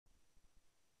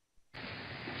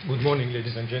Good morning,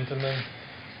 ladies and gentlemen.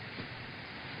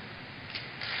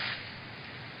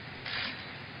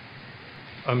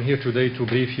 I'm here today to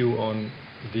brief you on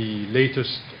the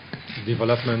latest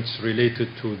developments related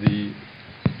to the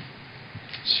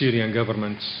Syrian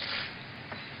government's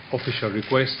official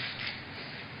request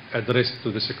addressed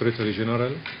to the Secretary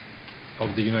General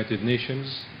of the United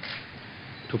Nations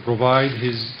to provide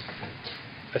his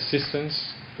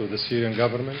assistance to the Syrian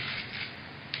government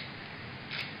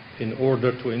in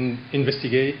order to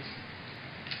investigate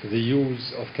the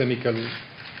use of chemical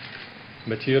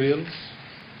materials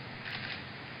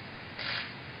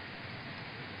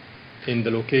in the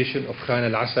location of Khan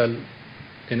al-Asal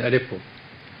in Aleppo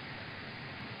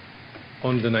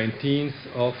on the 19th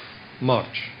of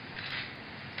March.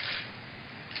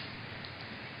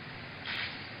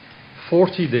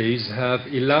 40 days have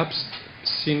elapsed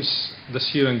since the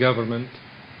Syrian government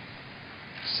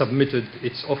submitted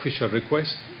its official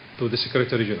request to the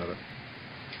Secretary General.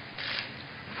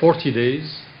 40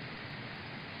 days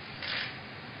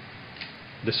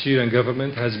the Syrian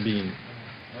government has been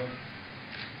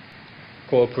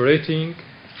cooperating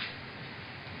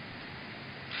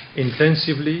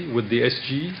intensively with the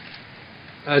SG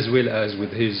as well as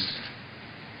with his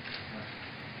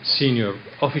senior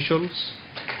officials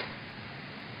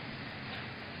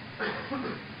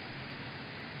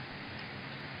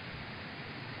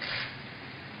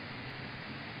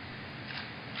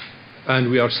and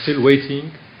we are still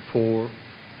waiting for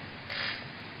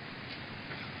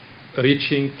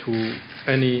reaching to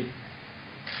any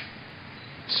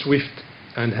swift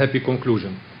and happy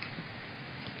conclusion.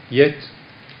 Yet,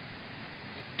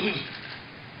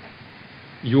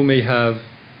 you may have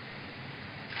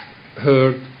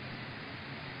heard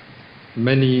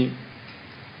many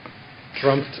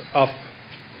trumped up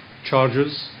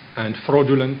charges and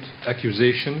fraudulent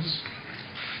accusations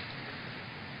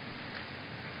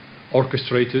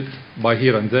orchestrated by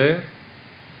here and there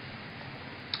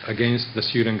against the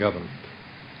Syrian government.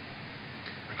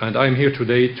 And I'm here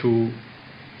today to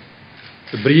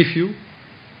brief you,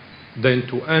 then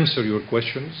to answer your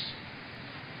questions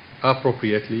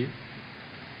appropriately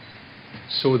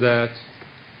so that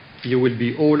you will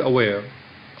be all aware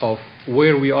of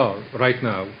where we are right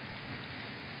now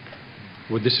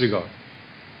with this regard.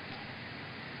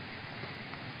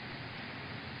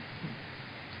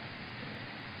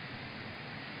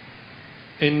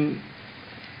 In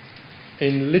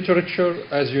literature,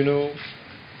 as you know,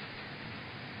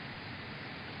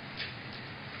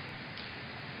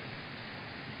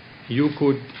 you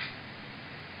could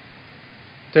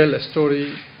tell a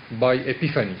story by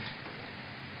epiphany.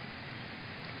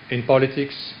 In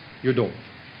politics, you don't.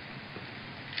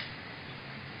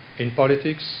 In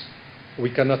politics,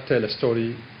 we cannot tell a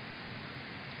story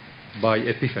by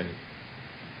epiphany,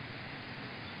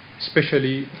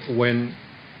 especially when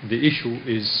the issue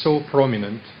is so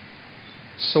prominent,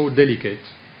 so delicate,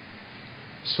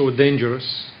 so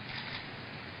dangerous,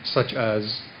 such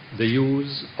as the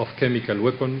use of chemical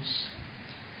weapons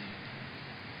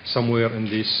somewhere in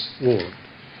this world.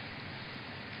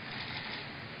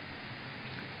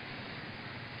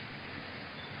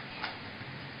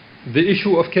 The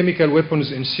issue of chemical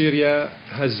weapons in Syria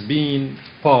has been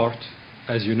part,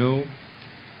 as you know,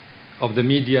 of the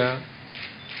media,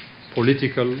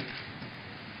 political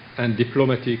and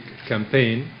diplomatic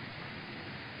campaign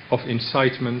of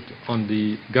incitement on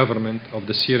the government of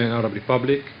the Syrian Arab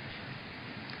Republic,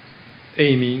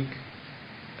 aiming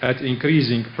at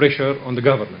increasing pressure on the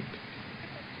government,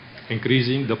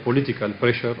 increasing the political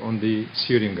pressure on the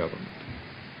Syrian government.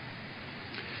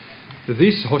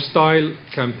 This hostile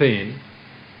campaign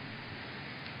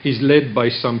is led by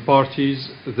some parties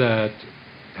that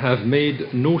have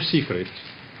made no secret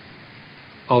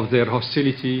of their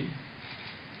hostility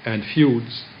and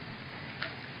feuds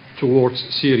towards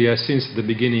Syria since the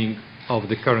beginning of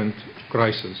the current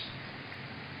crisis.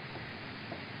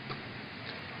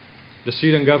 The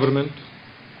Syrian government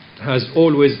has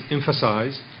always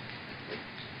emphasized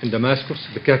in Damascus,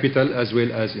 the capital, as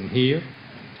well as in here,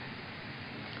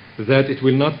 that it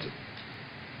will not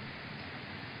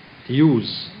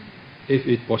use, if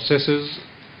it possesses,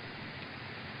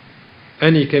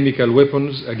 any chemical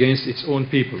weapons against its own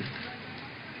people.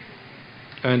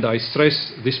 And I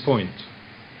stress this point,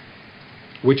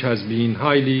 which has been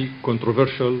highly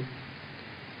controversial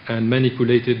and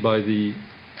manipulated by the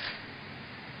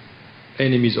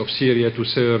enemies of Syria to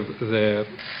serve their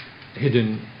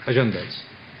hidden agendas.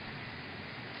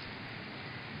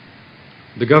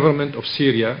 The government of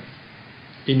Syria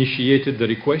initiated the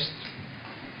request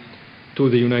to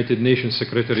the United Nations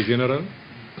Secretary General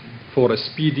for a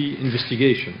speedy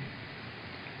investigation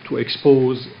to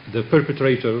expose the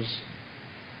perpetrators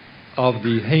of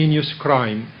the heinous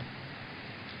crime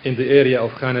in the area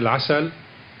of Khan al-Asal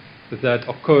that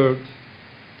occurred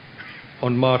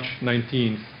on March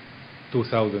 19,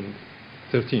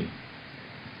 2013.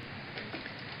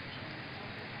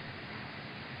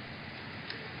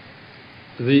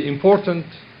 The important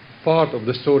part of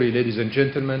the story, ladies and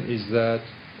gentlemen, is that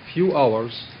few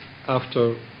hours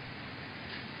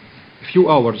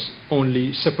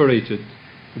only separated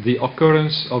the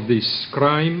occurrence of this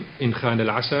crime in Khan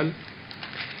al-Asal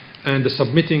and the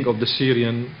submitting of the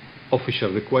Syrian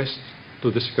official request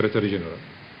to the Secretary General.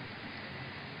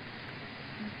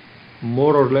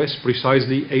 More or less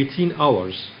precisely 18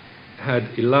 hours had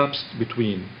elapsed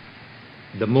between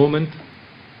the moment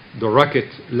the rocket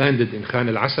landed in Khan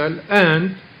al-Asal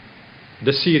and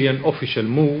the Syrian official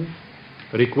move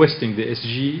requesting the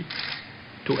SG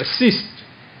to assist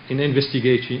in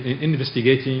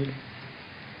investigating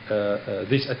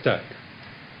this attack.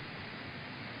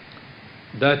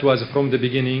 That was from the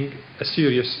beginning a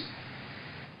serious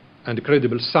and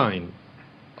credible sign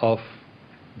of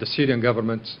the Syrian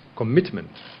government's commitment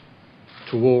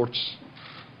towards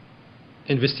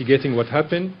investigating what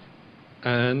happened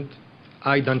and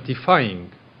identifying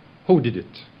who did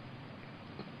it.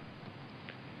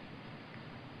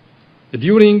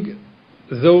 During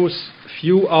those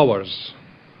few hours,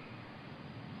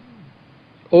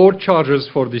 all charges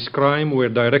for this crime were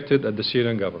directed at the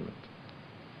Syrian government.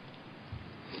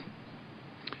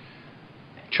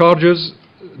 Charges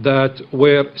that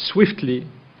were swiftly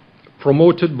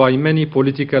promoted by many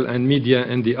political and media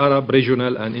in the Arab,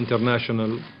 regional and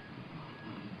international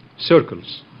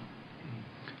circles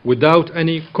without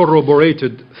any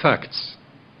corroborated facts.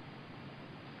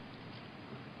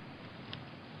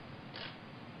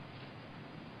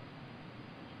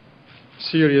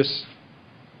 Serious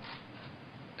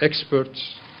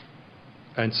experts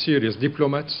and serious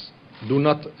diplomats do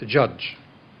not judge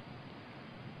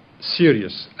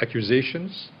serious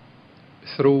accusations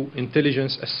through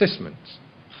intelligence assessment,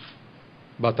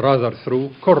 but rather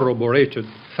through corroborated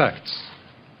facts.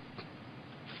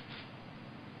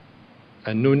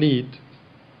 And no need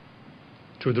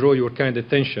to draw your kind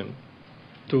attention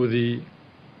to the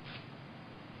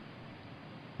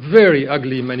very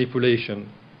ugly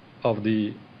manipulation of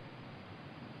the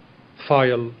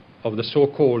file of the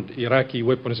so-called Iraqi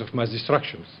weapons of mass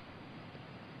destruction.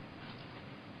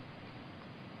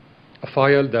 A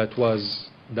file that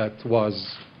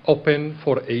was open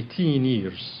for 18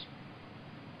 years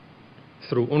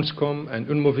through UNSCOM and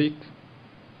UNMOVIC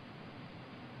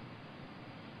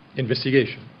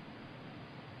investigation.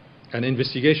 An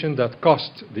investigation that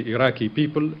cost the Iraqi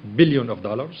people billions of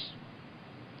dollars,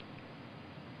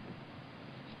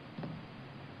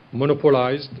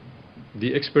 monopolized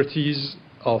the expertise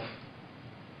of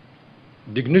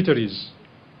dignitaries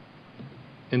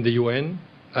in the UN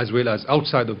as well as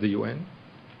outside of the UN,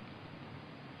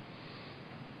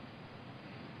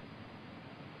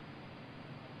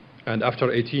 and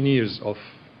after 18 years of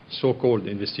so-called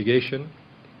investigation,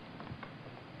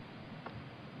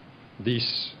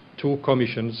 these two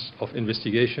commissions of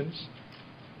investigations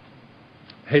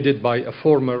headed by a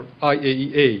former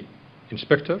IAEA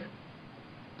inspector,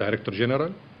 Director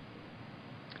General,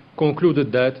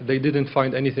 concluded that they didn't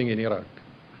find anything in Iraq.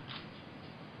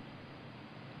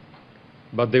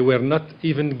 But they were not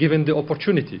even given the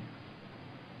opportunity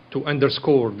to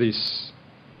underscore this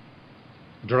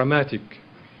dramatic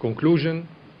conclusion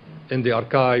in the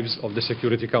archives of the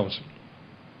Security Council.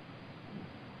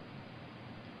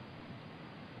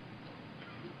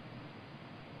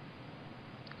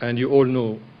 And you all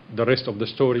know the rest of the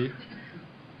story.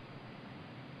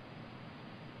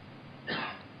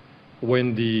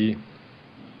 When the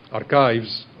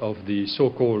archives of the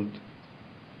so-called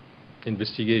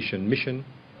investigation mission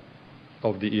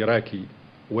of the Iraqi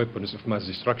weapons of mass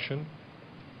destruction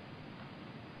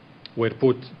were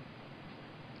put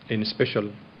in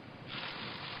special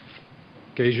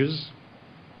cages,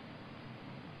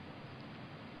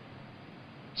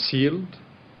 sealed,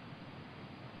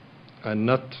 and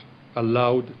not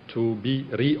allowed to be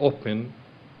reopened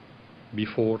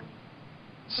before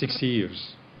 60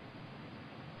 years.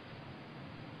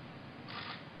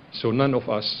 So none of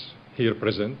us here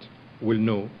present will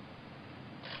know,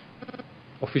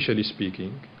 officially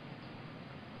speaking,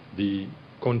 the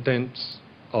contents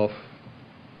of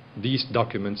these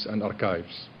documents and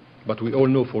archives. But we all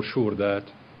know for sure that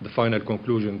the final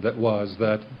conclusion was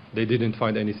that they didn't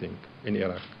find anything in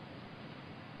Iraq.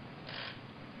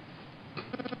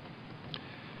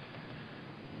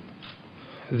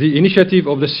 The initiative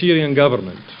of the Syrian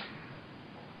government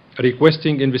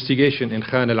requesting investigation in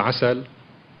Khan al-Asal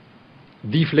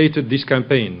deflated this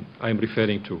campaign I'm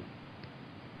referring to,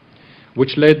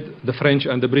 which led the French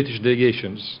and the British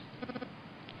delegations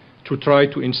to try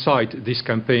to incite this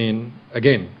campaign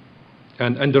again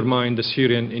and undermine the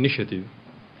Syrian initiative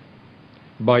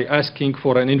by asking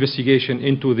for an investigation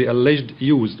into the alleged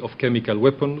use of chemical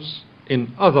weapons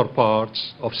in other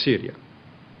parts of Syria.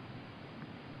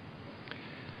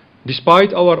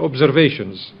 Despite our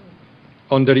observations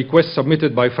on the request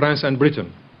submitted by France and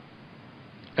Britain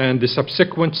and the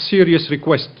subsequent serious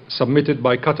request submitted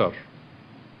by Qatar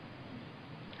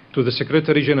to the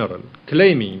Secretary General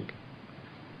claiming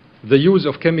the use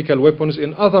of chemical weapons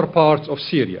in other parts of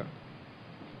Syria,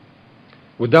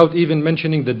 without even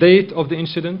mentioning the date of the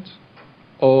incident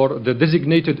or the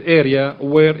designated area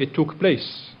where it took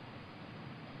place.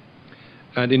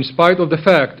 And in spite of the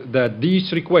fact that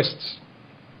these requests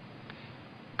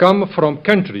come from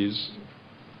countries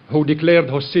who declared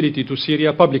hostility to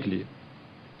Syria publicly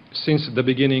since the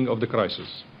beginning of the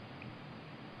crisis.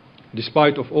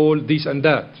 Despite of all this and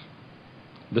that,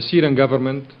 the Syrian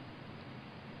government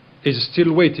is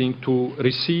still waiting to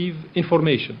receive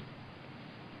information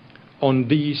on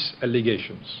these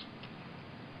allegations.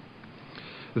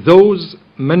 Those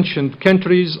mentioned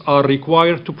countries are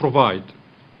required to provide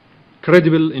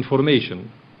credible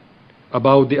information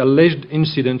about the alleged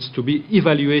incidents to be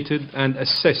evaluated and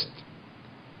assessed.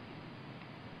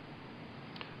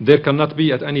 There cannot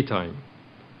be at any time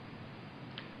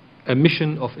a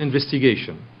mission of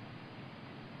investigation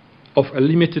of a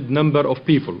limited number of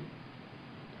people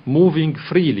moving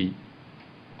freely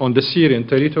on the Syrian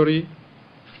territory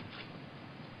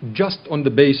just on the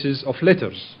basis of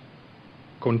letters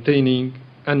containing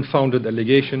unfounded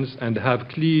allegations and have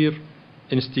clear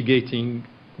instigating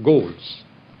goals.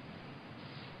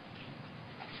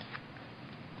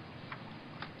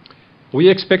 We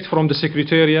expect from the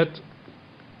Secretariat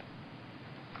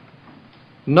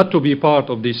not to be part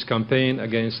of this campaign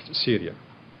against Syria,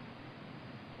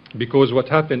 because what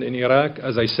happened in Iraq,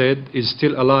 as I said, is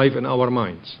still alive in our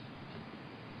minds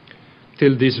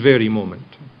till this very moment.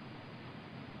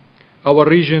 Our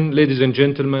region, ladies and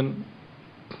gentlemen,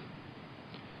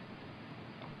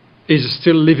 is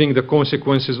still living the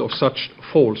consequences of such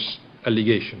false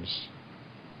allegations.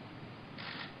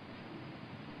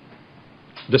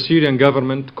 The Syrian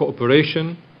government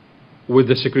cooperation with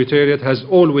the Secretariat has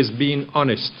always been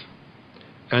honest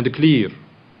and clear,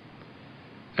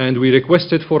 and we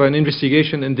requested for an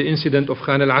investigation in the incident of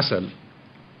Khan al-Assal,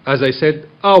 as I said,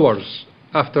 hours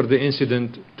after the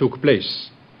incident took place.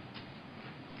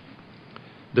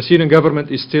 The Syrian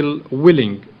government is still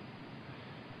willing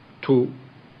to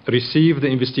receive the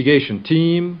investigation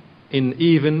team in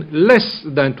even less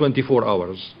than 24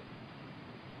 hours,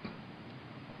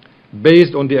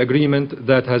 based on the agreement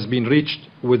that has been reached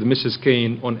with Mrs.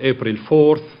 Kane on April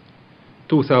 4th,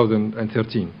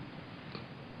 2013.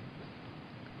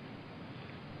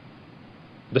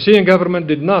 The Syrian government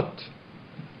did not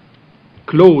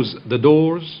close the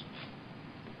doors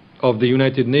of the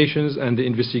United Nations and the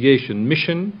investigation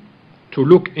mission to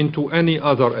look into any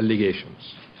other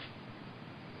allegations.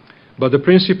 But the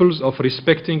principles of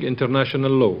respecting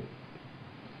international law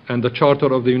and the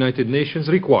Charter of the United Nations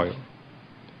require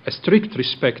a strict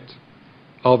respect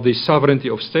of the sovereignty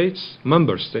of states,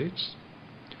 member states,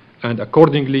 and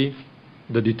accordingly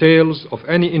the details of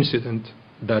any incident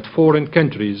that foreign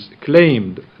countries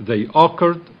claimed they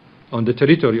occurred on the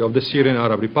territory of the Syrian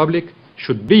Arab Republic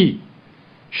should be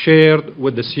shared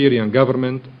with the Syrian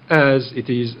government, as it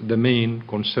is the main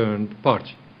concerned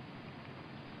party.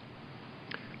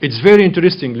 It's very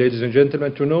interesting, ladies and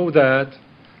gentlemen, to know that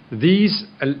these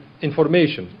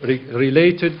information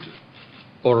related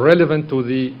or relevant to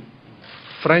the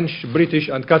French, British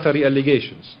and Qatari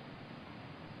allegations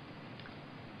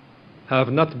have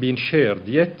not been shared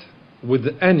yet with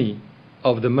any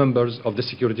of the members of the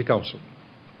Security Council.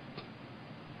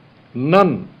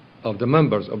 None of the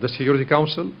members of the Security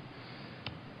Council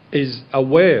is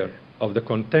aware of the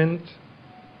content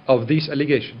of these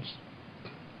allegations.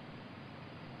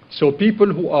 So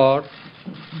people who are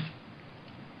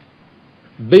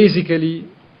basically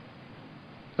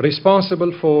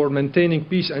responsible for maintaining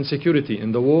peace and security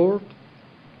in the world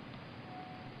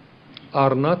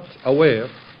are not aware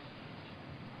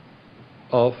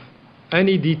of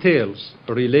any details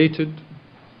related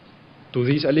to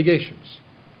these allegations.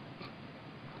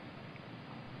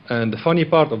 And the funny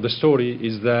part of the story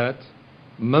is that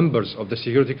members of the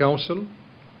Security Council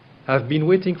have been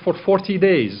waiting for 40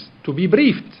 days to be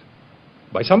briefed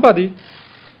by somebody,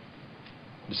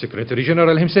 the Secretary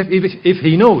General himself, if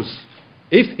he knows,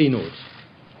 if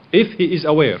he is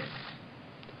aware,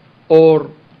 or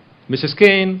Mrs.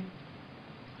 Kane,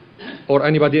 or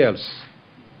anybody else.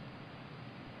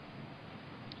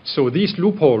 So these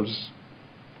loopholes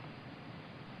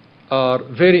are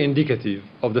very indicative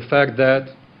of the fact that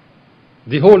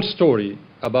the whole story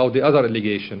about the other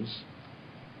allegations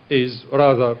is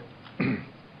rather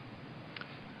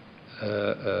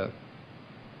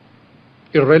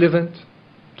irrelevant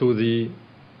to the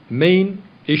main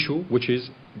issue, which is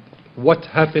what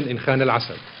happened in Khan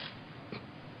al-Assad.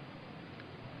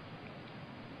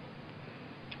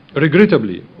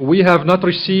 Regrettably, we have not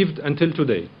received until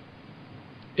today,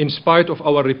 in spite of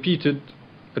our repeated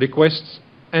requests,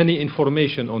 any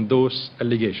information on those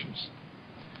allegations.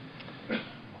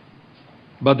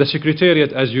 But the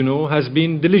Secretariat, as you know, has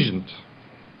been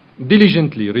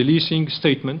diligently releasing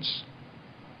statements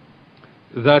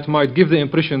that might give the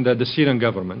impression that the Syrian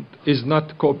government is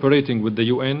not cooperating with the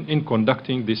UN in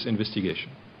conducting this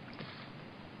investigation.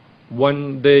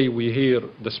 One day we hear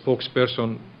the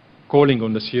spokesperson calling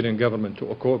on the Syrian government to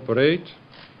cooperate.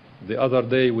 The other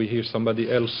day we hear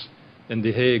somebody else in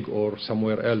The Hague or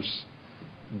somewhere else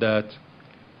that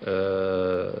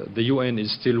the UN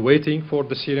is still waiting for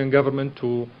the Syrian government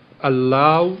to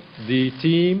allow the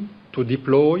team to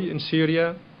deploy in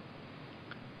Syria.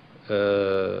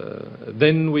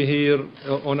 Then we hear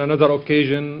on another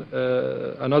occasion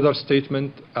another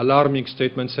statement, alarming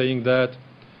statement, saying that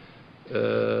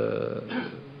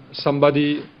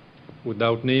somebody,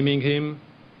 without naming him,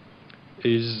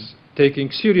 is taking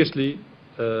seriously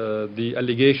the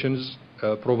allegations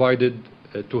provided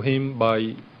to him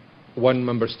by one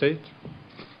member state.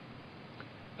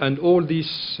 And all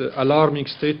these alarming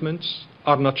statements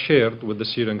are not shared with the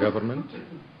Syrian government,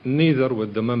 neither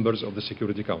with the members of the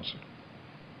Security Council.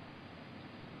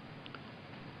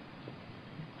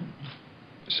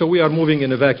 So we are moving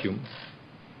in a vacuum,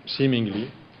 seemingly,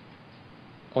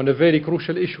 on a very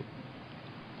crucial issue.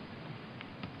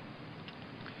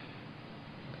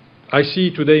 I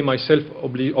see today myself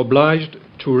obliged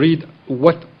to read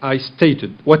what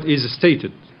is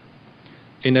stated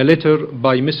in a letter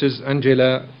by Mrs.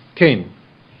 Angela Kane,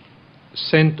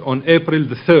 sent on April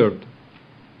the 3rd,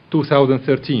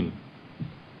 2013,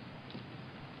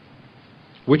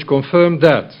 which confirmed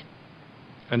that,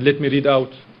 and let me read out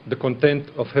the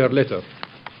content of her letter.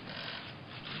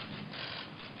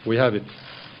 We have it.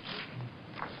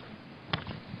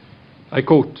 I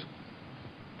quote,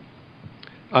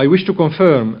 "I wish to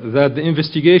confirm that the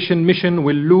investigation mission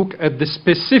will look at the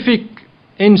specific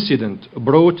incident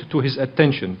brought to his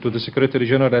attention, to the Secretary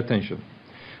General's attention,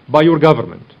 by your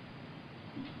government,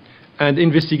 and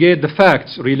investigate the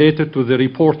facts related to the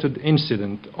reported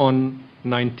incident on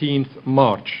 19th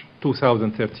March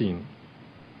 2013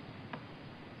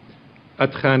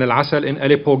 at Khan al-Assal in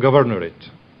Aleppo Governorate.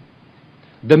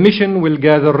 The mission will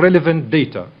gather relevant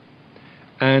data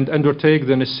and undertake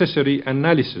the necessary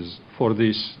analysis for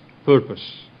this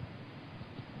purpose."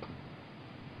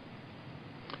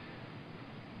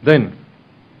 Then,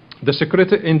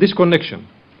 in this connection,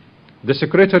 the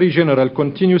Secretary General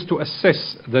continues to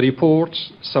assess the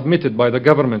reports submitted by the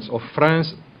governments of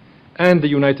France and the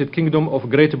United Kingdom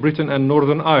of Great Britain and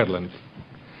Northern Ireland,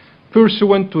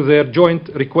 pursuant to their joint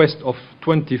request of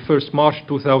 21st March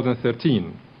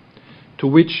 2013, to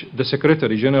which the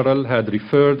Secretary General had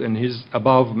referred in his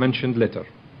above-mentioned letter.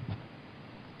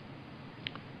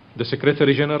 The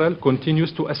Secretary General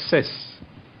continues to assess,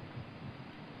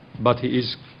 but he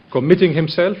is committing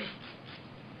himself,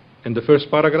 in the first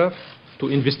paragraph, to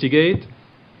investigate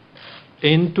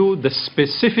into the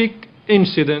specific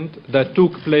incident that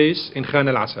took place in Khan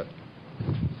al-Assal.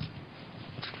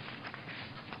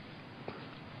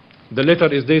 The letter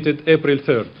is dated April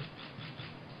 3rd.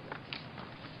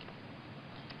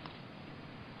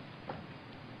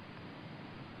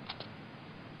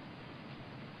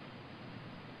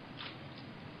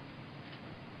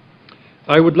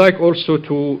 I would like also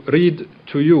to read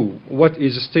to you what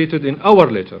is stated in our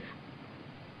letter,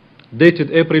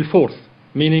 dated April 4th,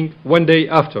 meaning one day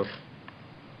after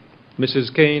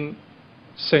Mrs. Kane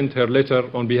sent her letter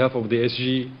on behalf of the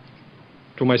SG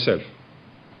to myself.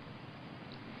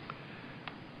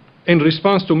 In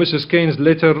response to Mrs. Kane's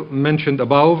letter mentioned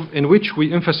above, in which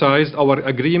we emphasized our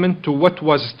agreement to what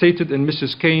was stated in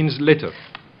Mrs. Kane's letter,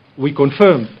 we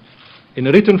confirmed in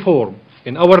a written form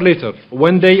in our letter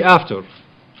one day after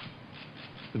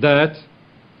that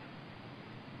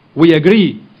we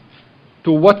agree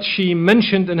to what she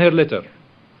mentioned in her letter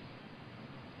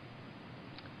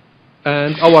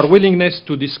and our willingness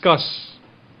to discuss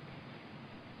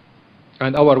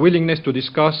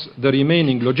the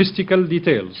remaining logistical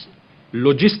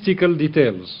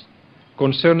details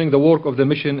concerning the work of the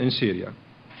mission in Syria.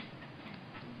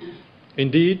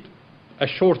 Indeed, a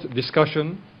short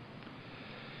discussion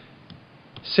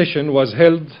session was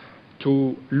held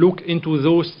to look into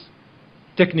those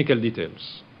technical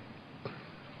details,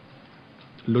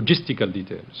 logistical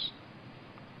details.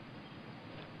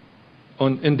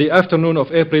 In the afternoon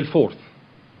of April 4th.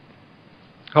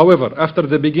 However, after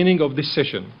the beginning of this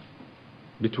session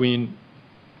between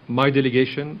my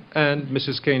delegation and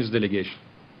Mrs. Kane's delegation,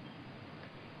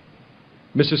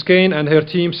 Mrs. Kane and her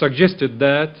team suggested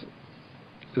that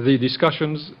the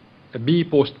discussions be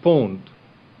postponed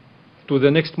to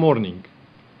the next morning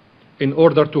in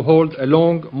order to hold a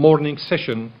long morning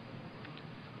session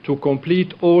to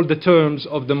complete all the terms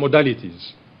of the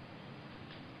modalities,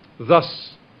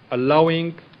 thus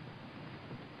allowing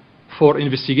for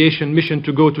investigation mission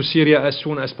to go to Syria as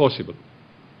soon as possible.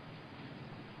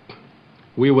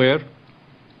 We were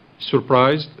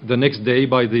surprised the next day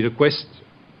by the request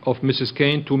of Mrs.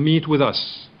 Kane to meet with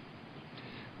us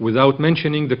without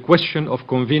mentioning the question of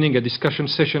convening a discussion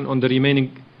session on the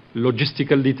remaining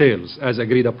logistical details as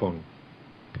agreed upon.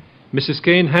 Mrs.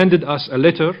 Kane handed us a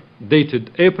letter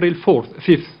dated April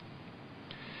 5th,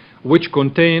 which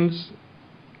contains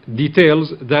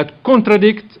details that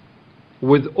contradict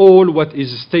with all what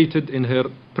is stated in her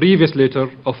previous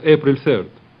letter of April 3rd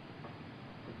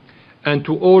and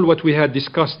to all what we had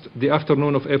discussed the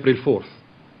afternoon of April 4th.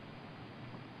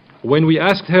 When we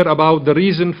asked her about the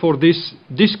reason for this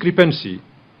discrepancy,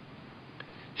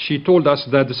 she told us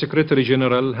that the Secretary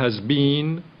General has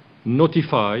been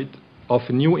notified of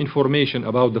new information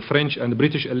about the French and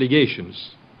British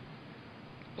allegations,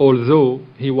 although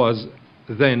he was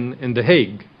then in The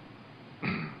Hague.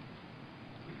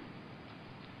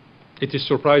 It is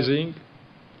surprising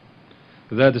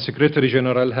that the Secretary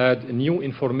General had new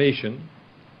information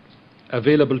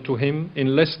available to him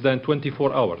in less than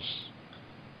 24 hours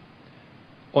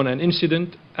on an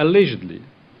incident allegedly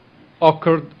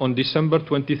occurred on December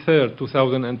 23rd,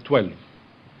 2012.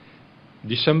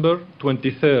 December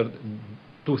 23rd,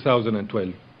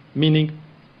 2012, meaning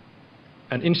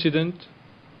an incident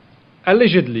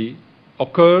allegedly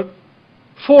occurred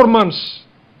 4 months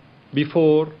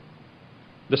before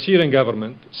the Syrian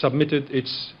government submitted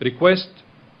its request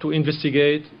to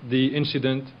investigate the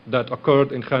incident that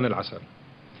occurred in Khan al-Asal.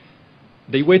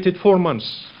 They waited 4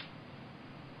 months.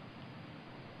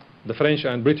 The French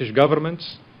and British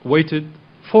governments waited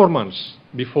 4 months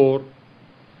before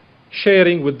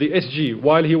sharing with the SG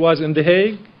while he was in The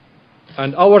Hague,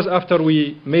 and hours after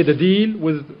we made a deal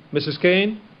with Mrs.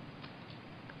 Kane,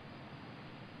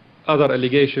 other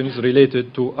allegations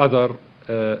related to other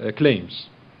claims.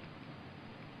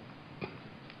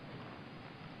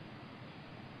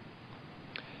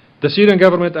 The Syrian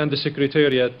government and the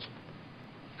Secretariat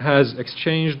has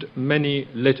exchanged many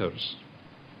letters,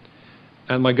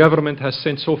 and my government has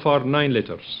sent so far 9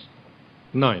 letters,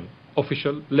 9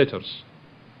 official letters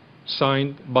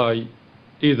signed by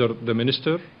either the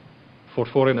Minister for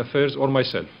Foreign Affairs or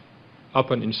myself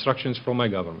upon instructions from my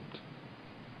government.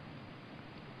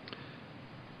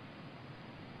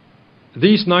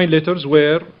 These 9 letters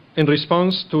were in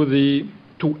response to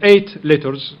 8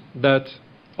 letters that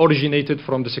originated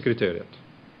from the Secretariat.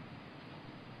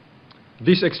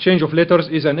 This exchange of letters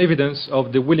is an evidence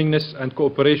of the willingness and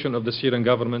cooperation of the Syrian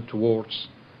government towards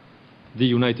the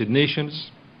United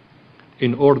Nations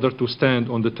in order to stand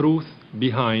on the truth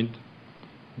behind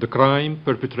the crime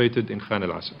perpetrated in Khan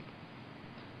al-Asal.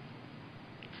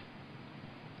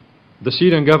 The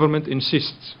Syrian government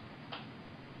insists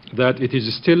that it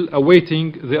is still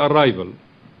awaiting the arrival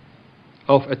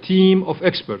of a team of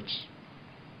experts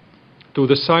to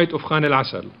the site of Khan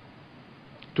al-Asal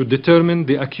to determine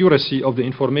the accuracy of the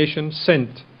information sent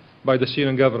by the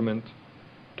Syrian government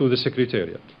to the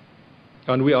Secretariat.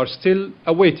 And we are still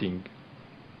awaiting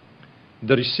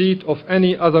the receipt of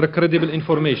any other credible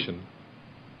information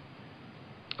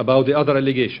about the other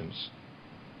allegations.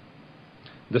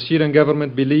 The Syrian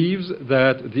government believes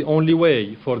that the only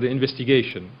way for the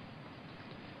investigation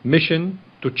mission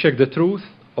to check the truth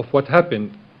of what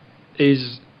happened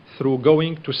is through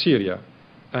going to Syria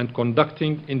and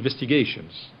conducting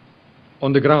investigations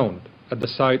on the ground at the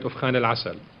site of Khan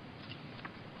al-Asal,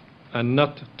 and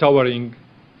not towering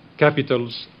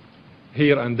capitals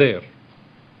here and there.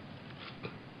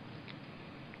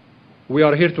 We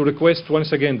are here to request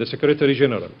once again the Secretary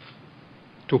General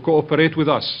to cooperate with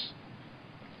us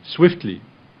swiftly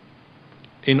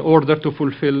in order to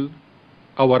fulfill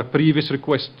our previous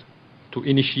request to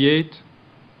initiate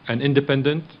an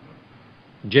independent,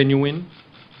 genuine,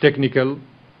 technical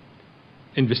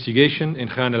investigation in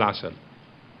Khan al-Asal.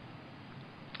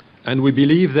 And we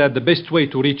believe that the best way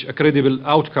to reach a credible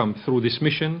outcome through this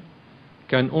mission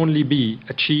can only be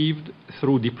achieved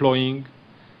through deploying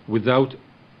without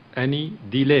any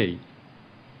delay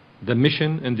the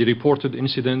mission and the reported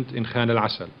incident in Khan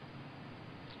al-Asal.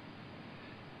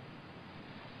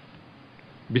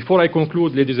 Before I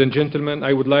conclude, ladies and gentlemen,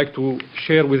 I would like to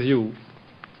share with you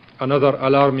another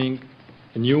alarming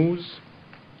news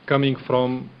coming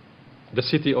from the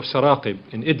city of Saraqib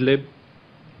in Idlib,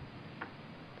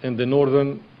 in the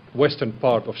northern western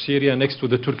part of Syria, next to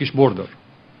the Turkish border.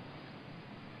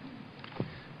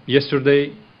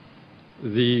 Yesterday,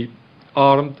 the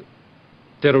armed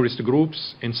terrorist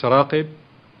groups in Saraqib,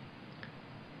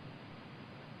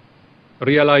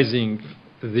 realizing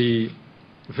the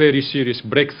very serious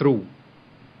breakthrough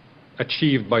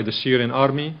achieved by the Syrian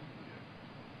army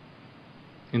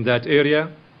in that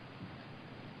area,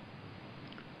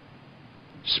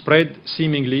 spread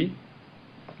seemingly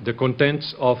the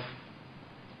contents of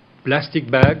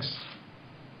plastic bags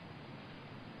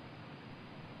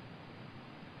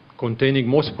containing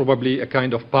most probably a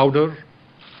kind of powder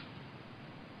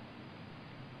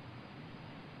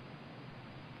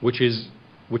which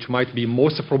might be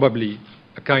most probably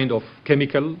a kind of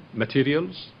chemical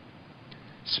materials,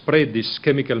 spread these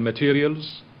chemical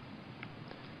materials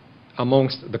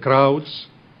amongst the crowds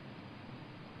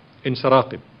in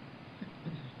Saraqib.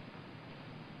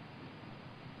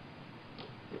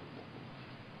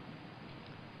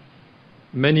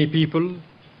 Many people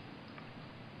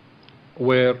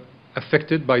were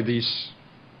affected by this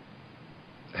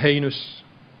heinous,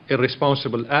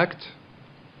 irresponsible act,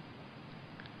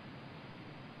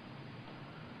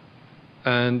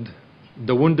 and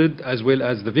the wounded as well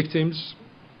as the victims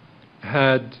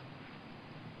had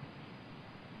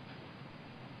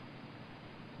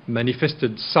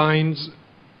manifested signs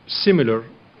similar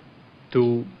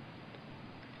to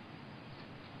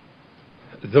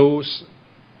those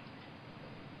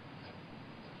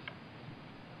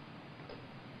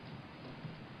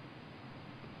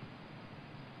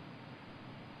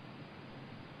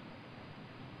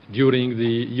during the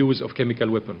use of chemical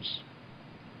weapons.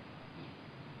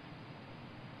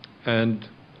 And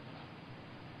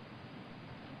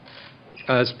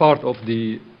as part of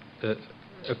the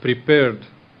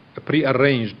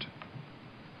prearranged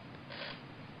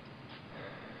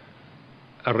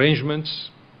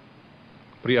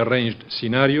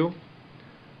scenario,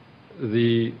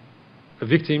 the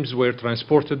victims were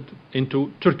transported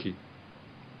into Turkey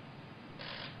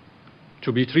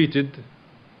to be treated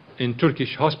in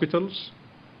Turkish hospitals.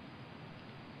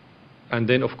 And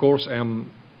then, of course, I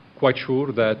am quite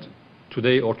sure that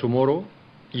today or tomorrow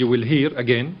you will hear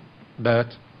again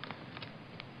that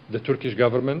the Turkish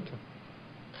government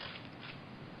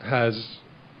has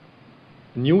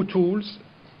new tools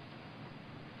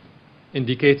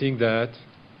indicating that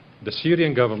the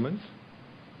Syrian government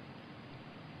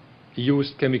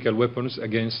used chemical weapons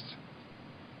against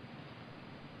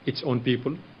its own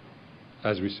people,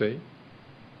 as we say,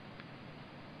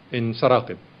 in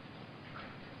Saraqib.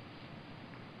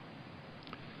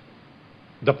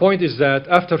 The point is that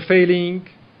after failing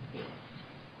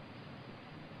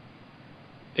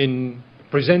in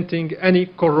presenting any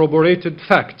corroborated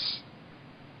facts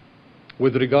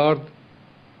with regard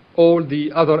all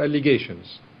the other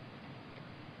allegations,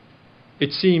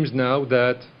 it seems now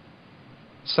that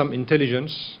some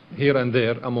intelligence here and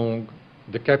there among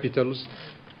the capitals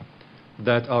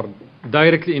that are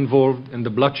directly involved in the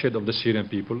bloodshed of the Syrian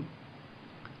people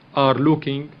are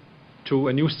looking to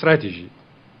a new strategy,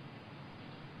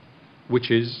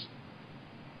 which is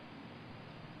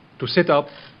to set up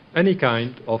any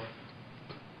kind of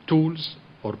tools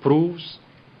or proofs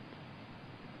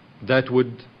that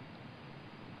would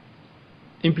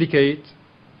implicate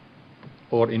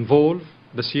or involve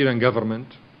the Syrian government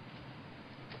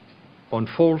on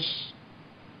false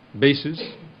basis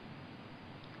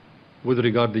with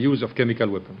regard to the use of chemical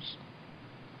weapons.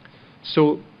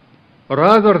 So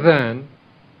rather than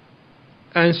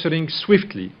answering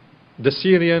swiftly the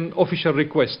Syrian official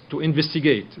request to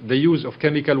investigate the use of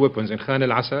chemical weapons in Khan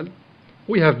al-Asal,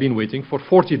 we have been waiting for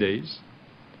 40 days,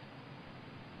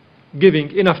 giving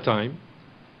enough time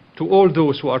to all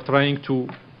those who are trying to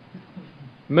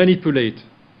manipulate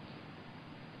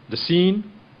the scene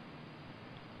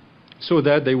so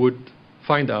that they would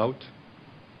find out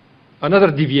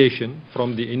another deviation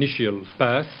from the initial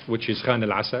path, which is Khan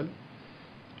al-Asal,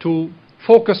 to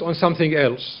focus on something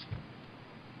else,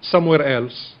 somewhere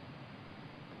else,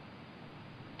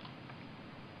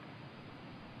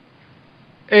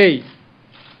 A,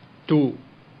 to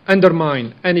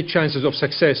undermine any chances of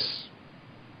success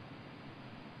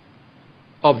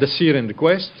of the Syrian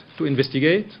request to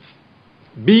investigate,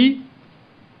 B,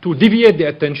 to deviate the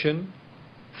attention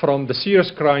from the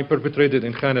serious crime perpetrated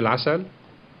in Khan al-Asal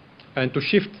and to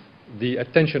shift the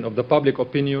attention of the public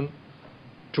opinion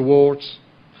towards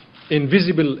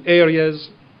invisible areas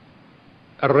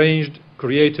arranged,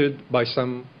 created by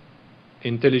some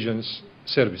intelligence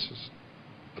services.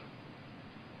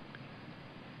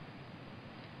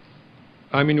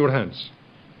 I'm in your hands.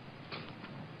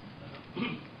 Thank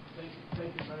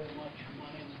you very much. My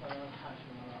name is Bashar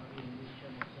in this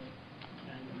channel, sir.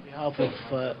 And on behalf of...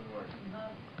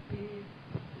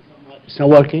 it's not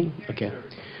working? Okay.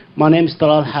 My name is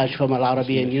Talal Haj from Al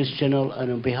Arabiya News Channel,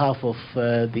 and on behalf of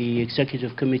the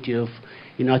Executive Committee of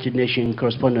United Nations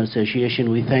Correspondents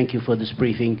Association, we thank you for this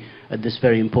briefing at this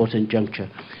very important juncture.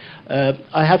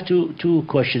 I have two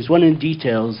questions. One in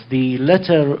details. The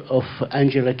letter of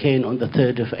Angela Kane on the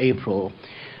 3rd of April,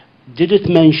 did it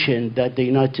mention that the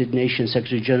United Nations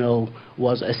Secretary General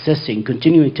was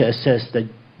continuing to assess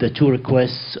the two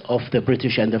requests of the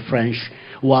British and the French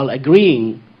while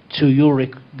agreeing to your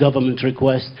government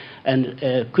request? And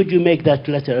could you make that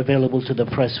letter available to the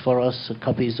press for us,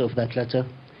 copies of that letter,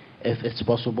 if it's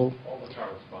possible? All the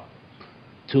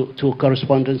correspondence. To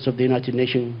correspondents of the United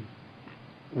Nations?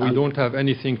 We don't have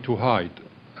anything to hide.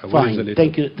 Fine.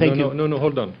 Thank you. No,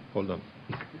 hold on.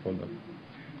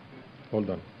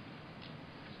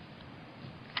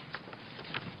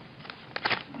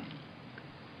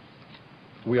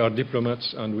 We are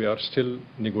diplomats and we are still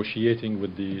negotiating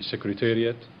with the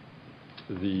Secretariat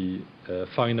the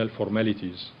final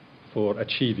formalities for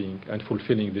achieving and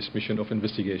fulfilling this mission of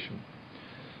investigation.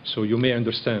 So you may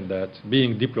understand that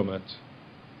being diplomat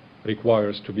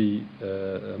requires to be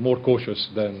more cautious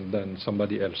than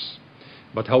somebody else.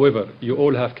 But however, you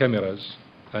all have cameras,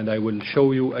 and I will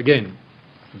show you again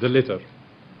the letter.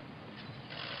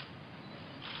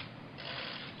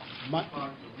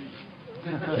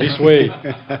 This way.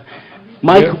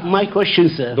 My question,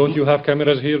 sir. Don't you have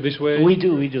cameras here this way? We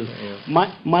do.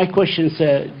 My question,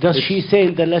 sir, does she say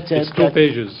in the letter... It's 2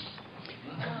 pages.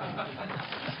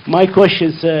 My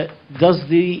question, sir, does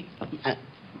the...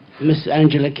 Ms.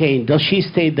 Angela Kane, does she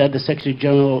state that the Secretary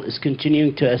General is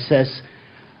continuing to assess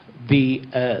the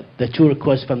two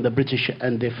requests from the British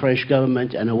and the French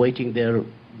government and awaiting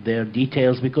their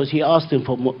details? Because he asked them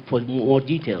for more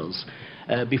details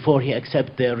before he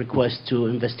accepted their request to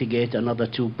investigate another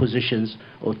 2 positions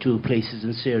or 2 places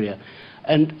in Syria.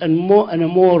 And a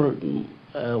more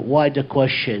wider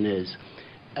question is,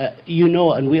 you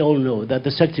know, and we all know, that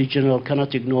the Secretary General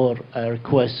cannot ignore a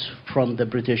request from the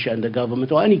British and the government,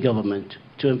 or any government,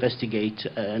 to investigate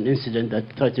an incident that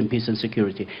threatened peace and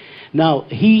security. Now,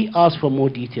 he asked for more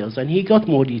details, and he got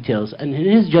more details, and in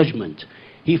his judgment,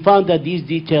 he found that these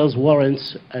details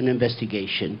warrants an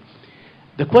investigation.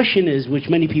 The question is, which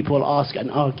many people ask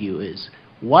and argue, is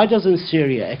why doesn't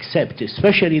Syria accept,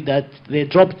 especially that they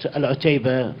dropped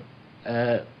Al-Utaiba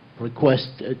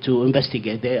request to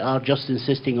investigate? They are just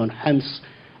insisting on Hams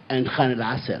and Khan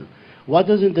al-Asal. Why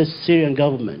doesn't the Syrian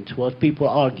government, what people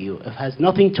argue, has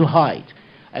nothing to hide,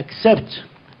 accept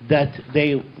that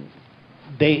they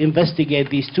investigate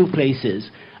these 2 places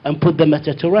and put the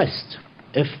matter to rest?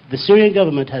 If the Syrian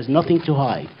government has nothing to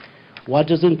hide, why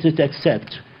doesn't it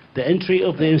accept the entry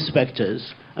of the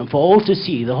inspectors and for all to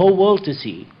see, the whole world to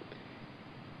see,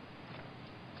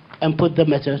 and put the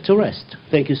matter to rest?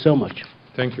 Thank you so much.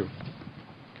 Thank you.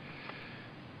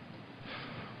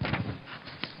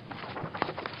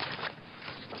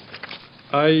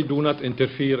 I do not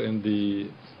interfere in the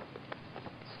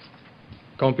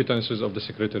competences of the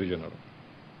Secretary General.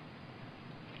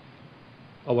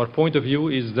 Our point of view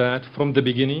is that from the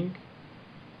beginning,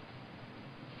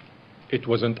 it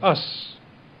wasn't us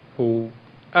who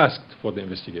asked for the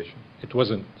investigation. It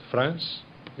wasn't France,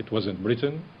 it wasn't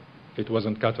Britain, it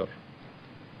wasn't Qatar.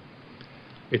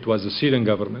 It was the Syrian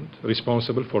government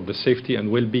responsible for the safety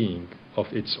and well-being of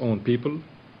its own people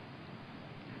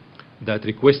that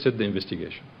requested the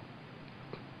investigation.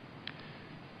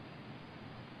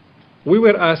 We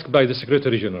were asked by the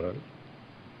Secretary General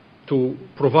to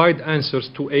provide answers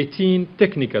to 18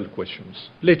 technical questions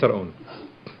later on,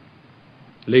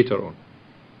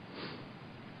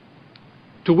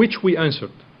 to which we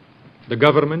answered. The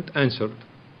government answered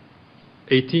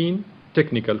 18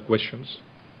 technical questions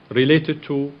related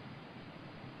to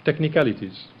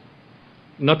technicalities,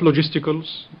 not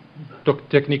logisticals,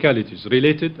 technicalities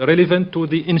relevant to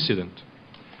the incident.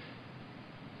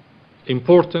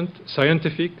 Important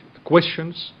scientific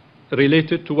questions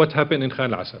related to what happened in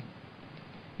Khan al-Asal.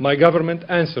 My government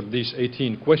answered these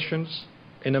 18 questions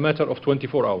in a matter of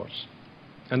 24 hours.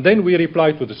 And then we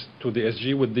replied to the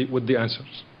SG with the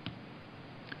answers.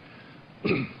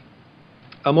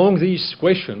 Among these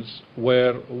questions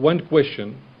were one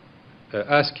question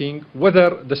asking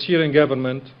whether the Syrian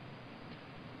government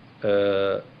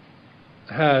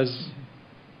has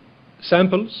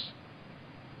samples,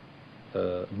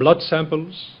 blood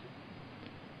samples,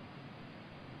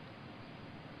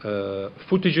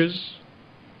 footages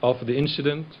of the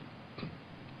incident,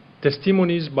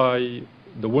 testimonies by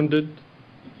the wounded,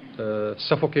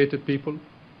 suffocated people,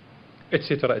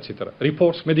 etc., etc.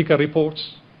 Reports, medical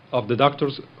reports of the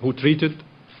doctors who treated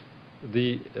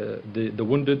the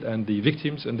wounded and the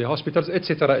victims in the hospitals,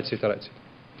 etc., etc., etc.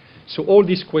 So all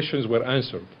these questions were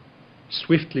answered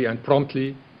swiftly and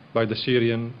promptly by the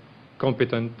Syrian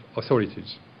competent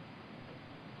authorities.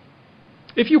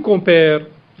 If you compare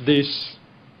this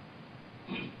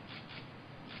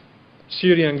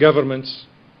Syrian government's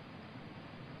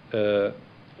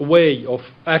way of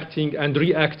acting and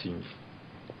reacting,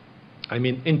 I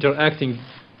mean interacting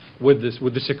with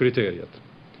the Secretariat.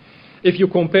 If you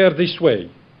compare this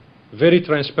way, very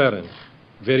transparent,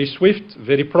 very swift,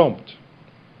 very prompt,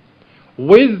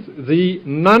 with the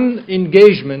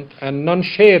non-engagement and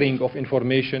non-sharing of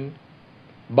information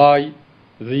by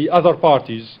the other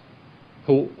parties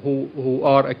who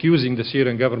are accusing the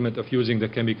Syrian government of using the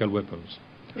chemical weapons,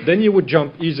 then you would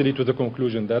jump easily to the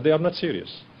conclusion that they are not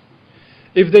serious.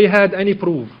 If they had any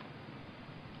proof,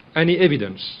 any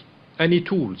evidence, any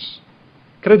tools,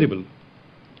 credible,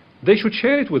 they should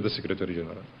share it with the Secretary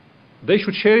General. They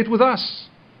should share it with us.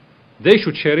 They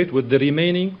should share it with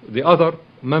the other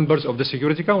members of the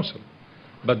Security Council.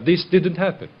 But this didn't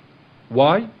happen.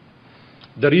 Why?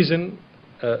 The reason,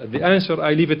 the answer,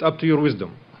 I leave it up to your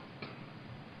wisdom.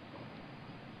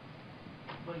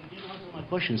 But you didn't answer my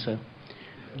question, sir.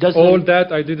 All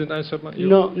that I didn't answer my...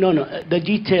 No. The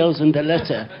details in the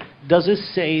letter, does it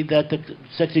say that the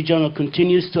Secretary General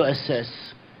continues to assess?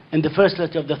 In the first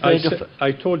letter of the 3rd of...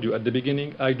 I told you at the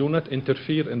beginning, I do not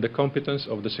interfere in the competence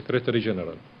of the Secretary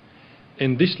General.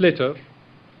 In this letter,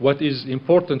 what is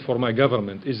important for my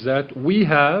government is that we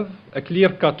have a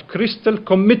clear-cut, crystal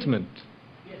commitment.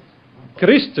 Yes.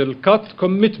 Crystal-cut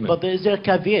commitment. But there is a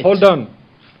caveat. Hold on.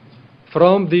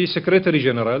 From the Secretary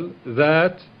General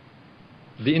that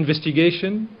the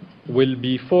investigation will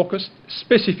be focused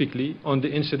specifically on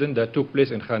the incident that took place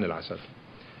in Khan al-Assad.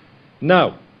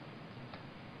 Now,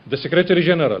 the Secretary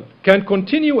General can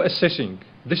continue assessing.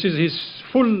 This is his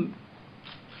full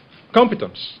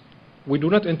competence. We do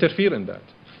not interfere in that.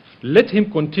 Let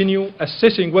him continue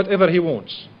assessing whatever he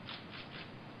wants.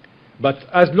 But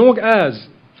as long as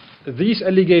these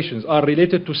allegations are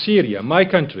related to Syria, my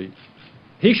country,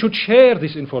 he should share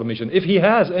this information if he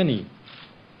has any.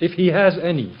 If he has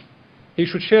any, he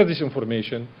should share this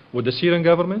information with the Syrian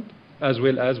government as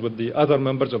well as with the other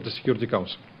members of the Security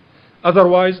Council.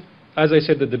 Otherwise, as I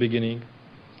said at the beginning,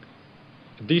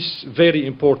 this very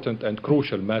important and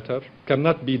crucial matter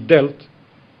cannot be dealt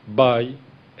by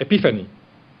epiphany.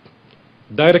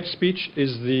 Direct speech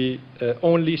is the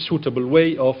only suitable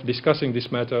way of discussing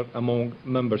this matter among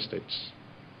member states.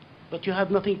 But you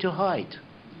have nothing to hide.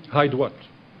 Hide what?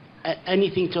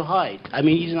 Anything to hide. I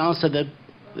mean, you didn't answer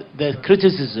the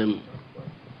criticism.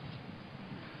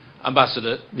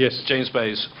 Ambassador, yes. James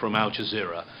Bays from Al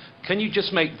Jazeera. Can you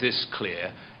just make this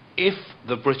clear? If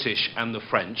the British and the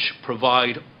French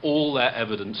provide all their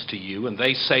evidence to you, and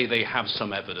they say they have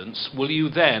some evidence, will you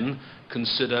then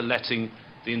consider letting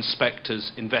the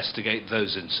inspectors investigate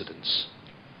those incidents?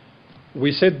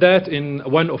 We said that in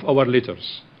one of our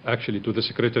letters, actually, to the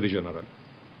Secretary General.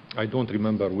 I don't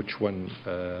remember which one,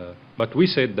 but we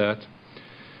said that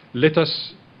let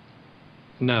us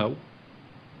now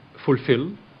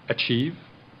fulfill, achieve,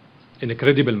 in a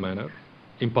credible manner,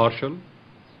 impartial,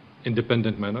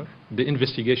 independent manner, the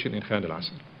investigation in Khan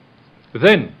al-Assad.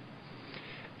 Then,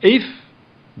 if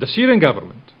the Syrian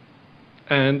government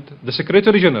and the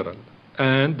Secretary General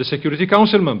and the Security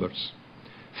Council members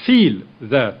feel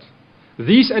that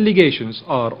these allegations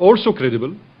are also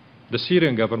credible, the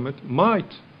Syrian government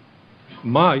might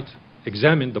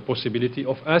examine the possibility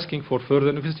of asking for further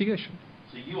investigation.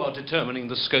 So you are determining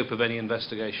the scope of any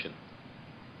investigation?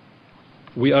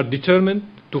 We are determined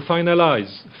to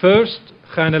finalize first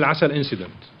Khan al-Assad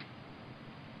incident.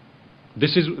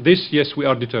 This, yes, we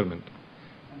are determined.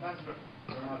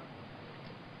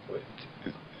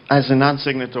 As a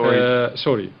non-signatory...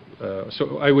 Sorry,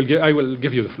 so I will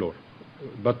give you the floor,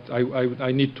 but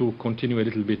I need to continue a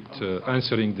little bit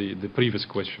answering the previous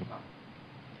question.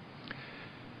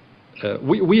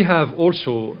 We have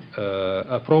also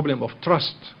a problem of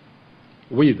trust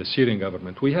with the Syrian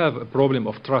government. We have a problem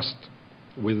of trust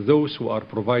with those who are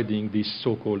providing these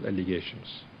so-called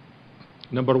allegations.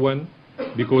 Number one,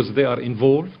 because they are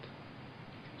involved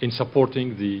in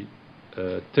supporting the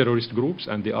terrorist groups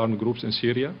and the armed groups in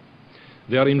Syria.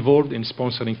 They are involved in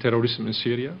sponsoring terrorism in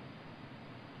Syria.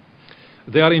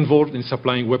 They are involved in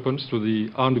supplying weapons to the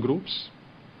armed groups.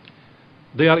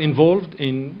 They are involved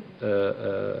in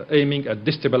aiming at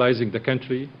destabilizing the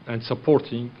country and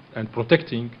supporting and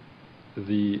protecting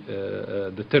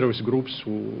the terrorist groups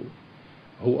who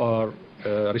are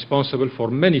responsible for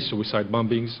many suicide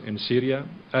bombings in Syria,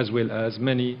 as well as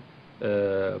many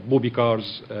booby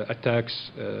cars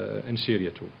attacks in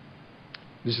Syria too.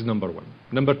 This is number one.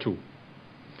 Number two,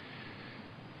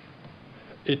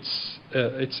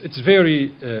 it's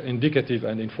very indicative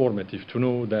and informative to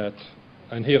know that,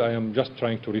 and here I am just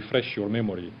trying to refresh your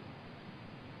memory,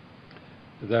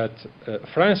 that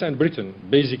France and Britain,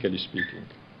 basically speaking,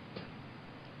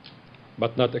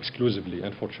 but not exclusively,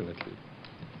 unfortunately,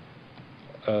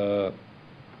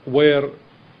 were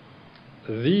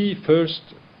the first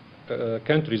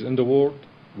countries in the world,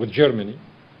 with Germany,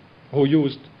 who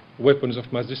used weapons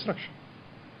of mass destruction.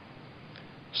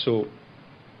 So,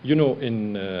 you know,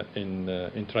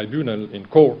 in tribunal, in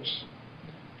courts,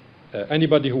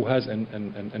 anybody who has an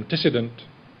antecedent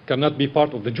cannot be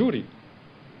part of the jury.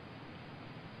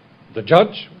 The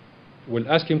judge will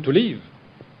ask him to leave,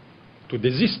 to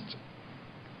desist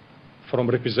from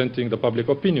representing the public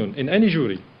opinion in any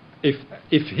jury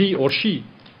if he or she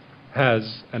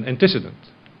has an antecedent.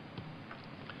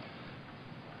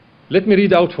 Let me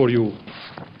read out for you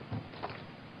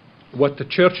what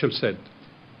Churchill said.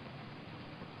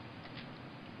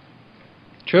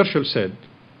 Churchill said,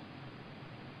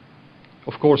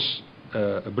 of course,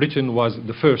 Britain was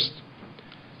the first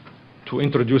to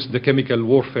introduce the chemical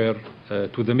warfare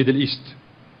to the Middle East.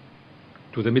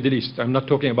 To the Middle East. I'm not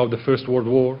talking about the First World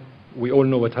War. We all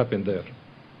know what happened there.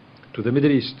 To the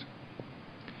Middle East.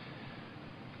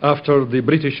 After the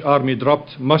British Army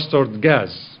dropped mustard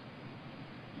gas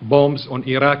bombs on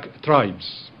Iraq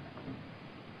tribes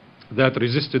that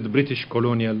resisted British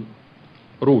colonial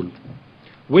rule.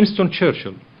 Winston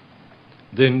Churchill,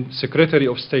 then Secretary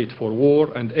of State for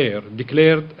War and Air,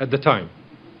 declared at the time,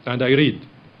 and I read,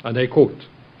 and I quote,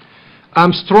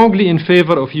 "I'm strongly in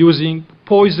favor of using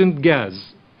poisoned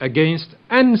gas against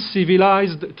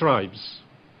uncivilized tribes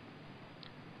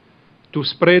to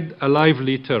spread a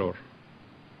lively terror,"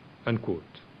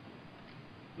 unquote.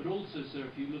 But also, sir,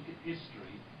 if you look at history,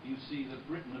 you see that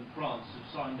Britain and France have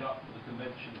signed up for the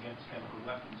Convention Against Chemical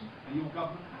Weapons, and your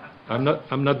government has.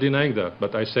 I'm not denying that,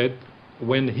 but I said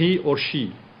when he or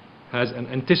she has an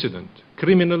antecedent,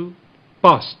 criminal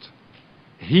past,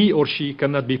 he or she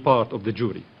cannot be part of the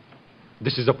jury.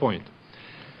 This is the point.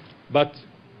 But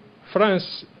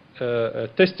France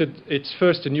tested its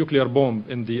first nuclear bomb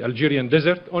in the Algerian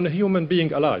desert on a human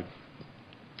being alive.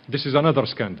 This is another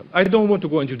scandal. I don't want to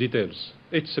go into details.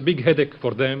 It's a big headache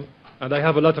for them, and I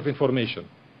have a lot of information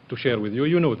to share with you.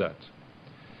 You know that.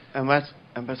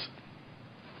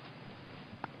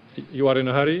 You are in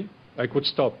a hurry? I could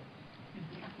stop.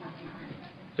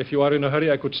 If you are in a hurry,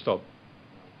 I could stop.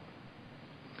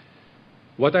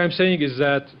 What I'm saying is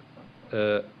that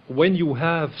when you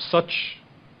have such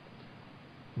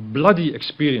bloody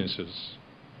experiences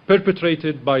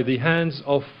perpetrated by the hands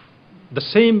of the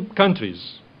same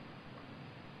countries,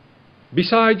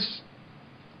 besides,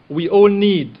 we all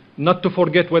need not to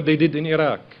forget what they did in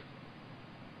Iraq.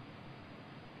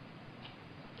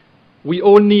 We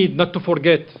all need not to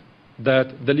forget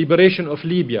that the liberation of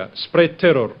Libya spread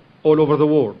terror all over the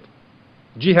world,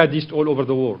 jihadists all over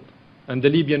the world, and the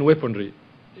Libyan weaponry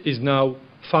is now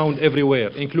found everywhere,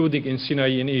 including in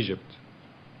Sinai in Egypt,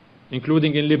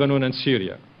 including in Lebanon and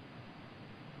Syria,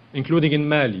 including in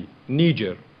Mali,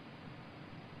 Niger.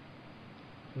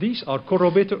 These are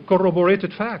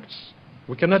corroborated facts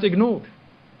we cannot ignore.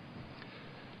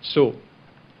 So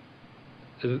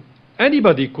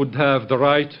anybody could have the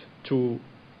right to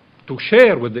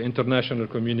share with the international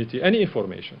community any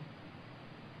information.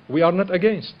 We are not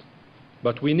against,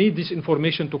 but we need this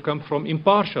information to come from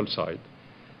impartial side,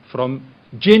 from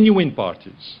genuine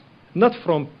parties, not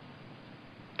from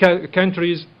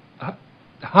countries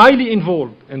highly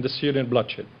involved in the Syrian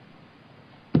bloodshed.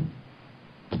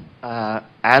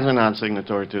 As a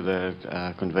non-signatory to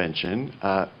the convention,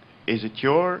 is it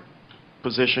your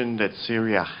position that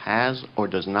Syria has or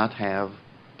does not have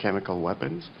chemical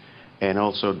weapons? And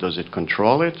also, does it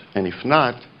control it? And if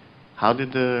not, how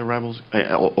did the rebels,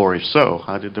 or if so,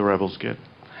 how did the rebels get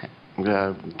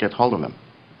hold of them?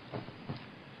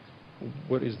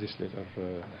 Where is this letter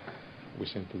we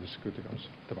sent to the Security Council?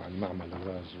 تبع المعمل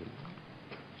الغاز.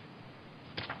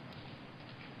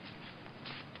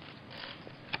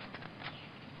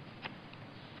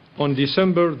 On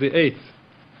December the 8th,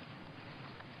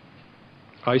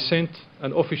 I sent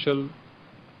an official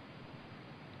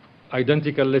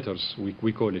identical letters,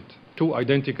 we call it. 2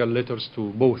 identical letters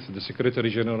to both the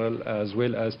Secretary General as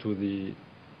well as to the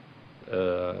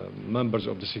members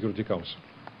of the Security Council.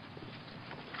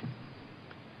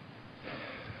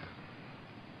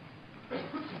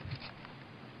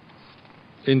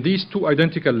 In these 2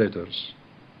 identical letters,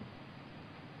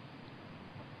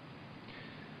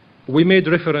 we made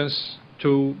reference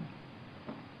to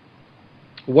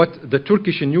what the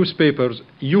Turkish newspapers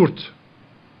Yurt,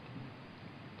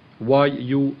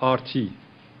 Y-U-R-T,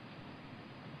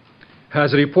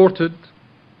 has reported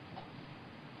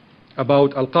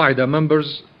about Al-Qaeda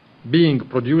members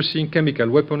producing chemical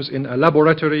weapons in a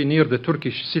laboratory near the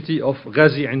Turkish city of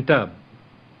Ghazi Antab,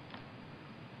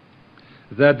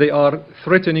 that they are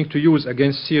threatening to use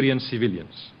against Syrian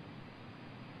civilians.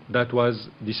 That was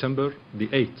December the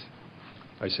 8th.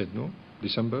 I said no?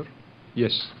 December?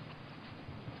 Yes.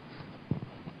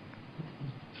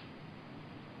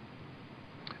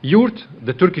 Yurt,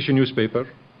 the Turkish newspaper,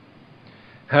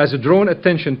 has drawn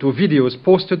attention to videos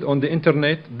posted on the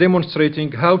internet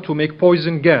demonstrating how to make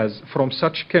poison gas from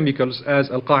such chemicals as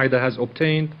Al-Qaeda has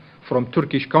obtained from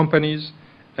Turkish companies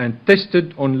and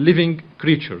tested on living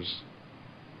creatures.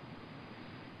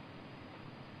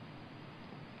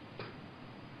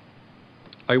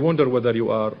 I wonder whether you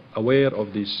are aware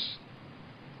of this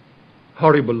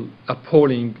horrible,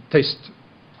 appalling test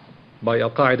by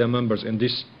Al-Qaeda members in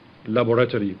this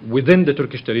laboratory within the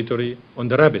Turkish territory on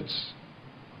the rabbits.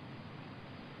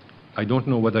 I don't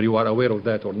know whether you are aware of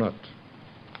that or not.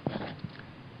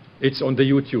 It's on the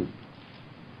YouTube.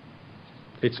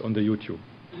 It's on the YouTube.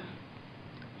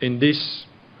 In this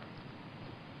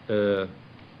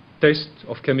test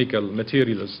of chemical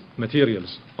materials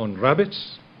on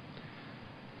rabbits,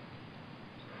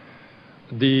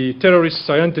 the terrorist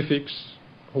scientists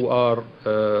who are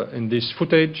in this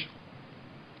footage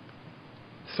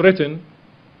threaten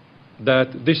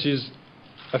that this is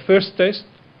a first test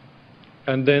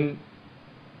and then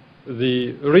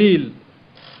the real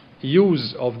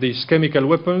use of these chemical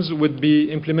weapons would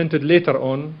be implemented later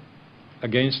on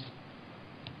against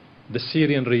the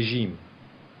Syrian regime.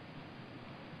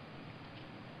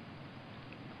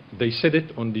 They said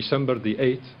it on December the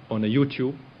 8th on a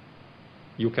YouTube.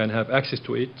 You can have access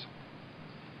to it.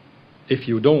 If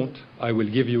you don't, I will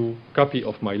give you a copy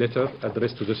of my letter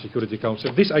addressed to the Security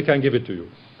Council. This I can give it to you.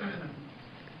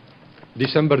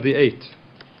 December the 8th.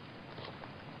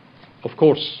 Of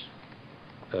course,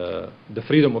 the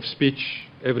freedom of speech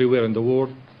everywhere in the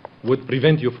world would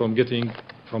prevent you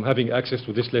from having access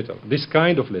to this letter, this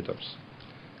kind of letters,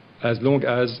 as long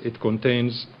as it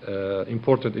contains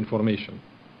important information.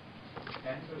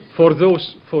 For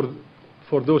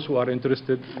those who are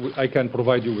interested, I can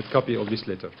provide you with a copy of this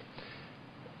letter.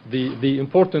 The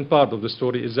important part of the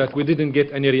story is that we didn't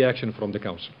get any reaction from the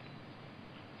Council.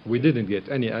 We didn't get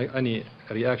any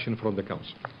reaction from the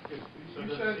Council. So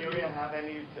does Syria have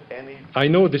any I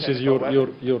know this is your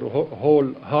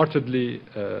wholeheartedly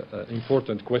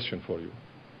important question for you.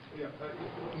 Yeah,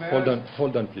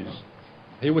 Hold on, please.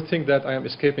 He would think that I am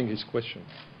escaping his question.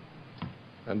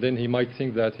 And then he might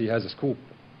think that he has a scoop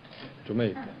to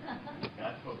make.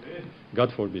 God forbid.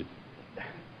 God forbid.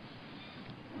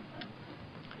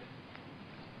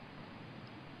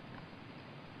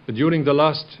 During the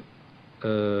last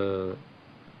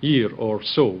year or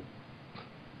so,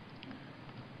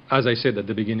 as I said at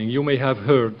the beginning, you may have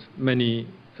heard many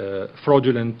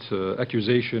fraudulent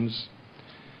accusations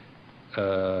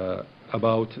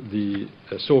about the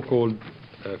so-called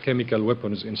chemical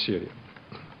weapons in Syria.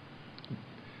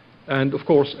 And of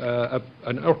course,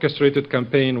 an orchestrated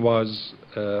campaign was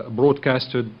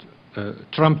broadcasted,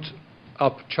 trumped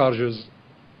up charges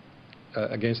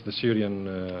against the Syrian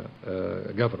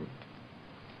government.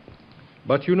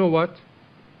 But you know what?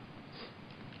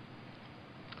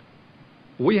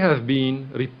 We have been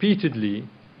repeatedly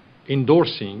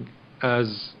endorsing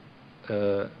as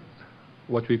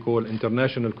what we call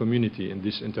international community in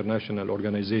this international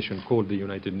organization called the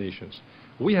United Nations.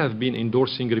 We have been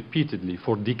endorsing repeatedly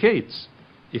for decades,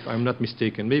 if I'm not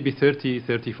mistaken, maybe 30,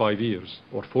 35 years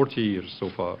or 40 years so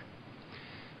far,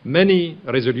 many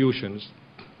resolutions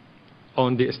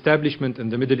on the establishment in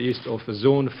the Middle East of a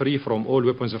zone free from all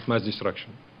weapons of mass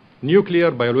destruction,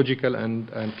 nuclear, biological, and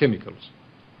chemicals,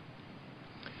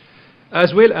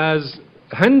 as well as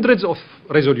hundreds of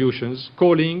resolutions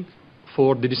calling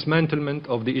for the dismantlement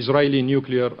of the Israeli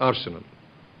nuclear arsenal.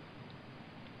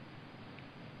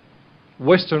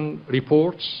 Western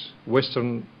reports,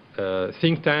 Western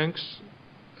think tanks,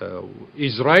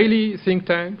 Israeli think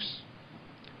tanks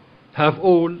have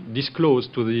all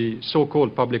disclosed to the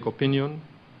so-called public opinion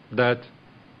that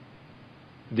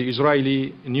the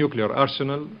Israeli nuclear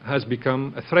arsenal has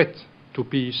become a threat to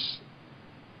peace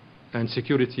and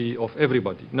security of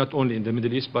everybody, not only in the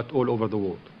Middle East, but all over the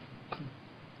world.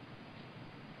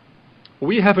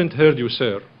 We haven't heard you,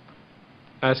 sir,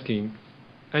 asking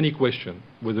any question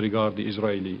with regard to the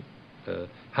Israeli,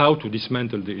 how to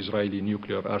dismantle the Israeli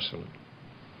nuclear arsenal.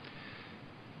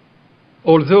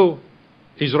 Although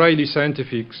Israeli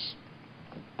scientists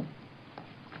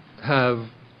have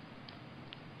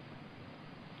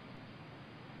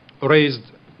raised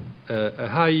a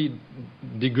high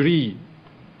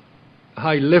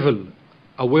level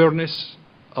awareness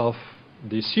of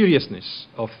the seriousness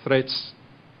of threats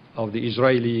of the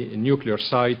Israeli nuclear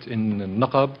site in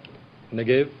Naqab,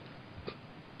 Negev,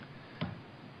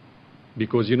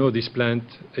 because you know this plant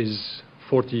is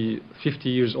 50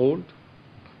 years old.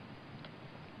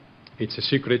 It's a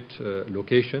secret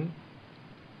location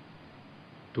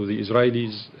to the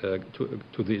Israelis,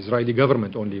 to the Israeli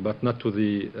government only, but not to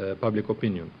the public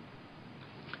opinion.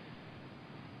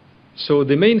 So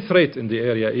the main threat in the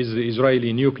area is the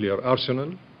Israeli nuclear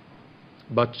arsenal,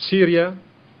 but Syria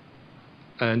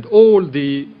and all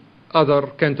the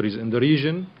other countries in the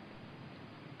region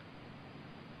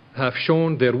have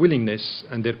shown their willingness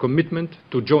and their commitment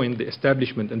to join the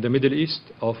establishment in the Middle East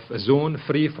of a zone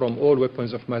free from all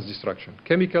weapons of mass destruction,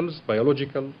 chemicals,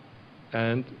 biological,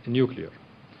 and nuclear.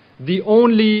 The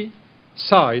only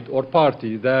side or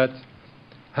party that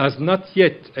has not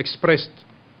yet expressed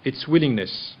its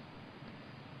willingness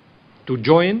to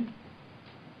join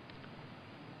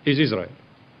is Israel.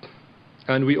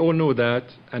 And we all know that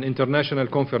an international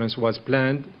conference was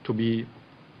planned to be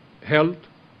held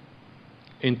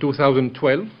in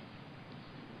 2012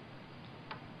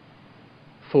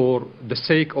 for the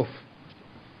sake of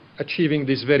achieving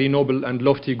this very noble and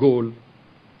lofty goal,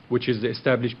 which is the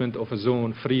establishment of a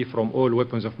zone free from all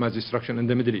weapons of mass destruction in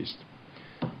the Middle East.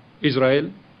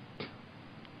 Israel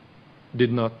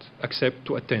did not accept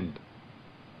to attend.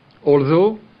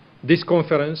 Although this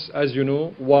conference, as you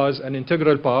know, was an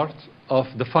integral part of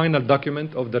the final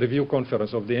document of the review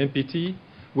conference of the NPT,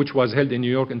 which was held in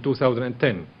New York in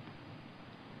 2010.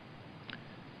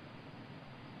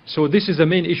 So this is the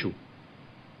main issue.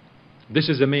 This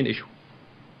is the main issue.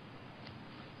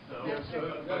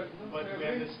 But we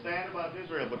understand about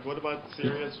Israel, but what about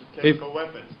Syria's chemical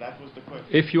weapons? That was the question.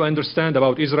 If you understand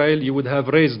about Israel, you would have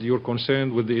raised your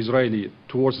concern with the Israeli,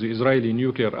 towards the Israeli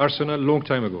nuclear arsenal long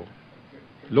time ago.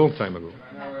 Long time ago.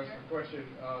 Can I now ask a question?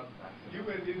 You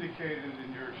had indicated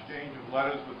in your exchange of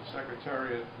letters with the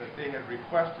Secretariat that they had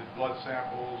requested blood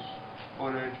samples,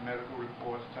 footage, medical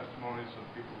reports, testimonies of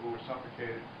people who were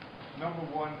suffocated. Number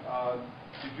one,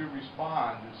 did you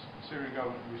respond, does the Syrian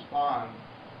government respond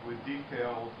with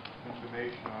detailed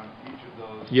information on each of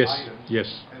those items? Yes.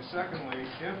 And secondly,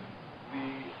 if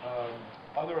the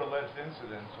other alleged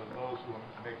incidents, or those who are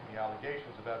making the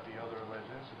allegations about the other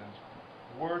alleged incidents,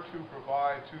 were to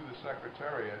provide to the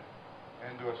Secretariat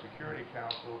and to a Security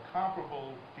Council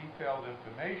comparable detailed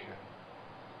information,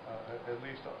 at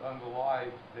least underlie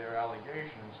their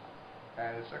allegations,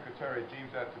 and the Secretariat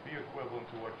deems that to be equivalent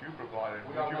to what you provided,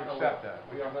 would you accept that?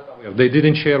 They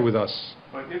didn't share with us.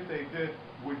 But if they did,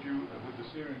 would the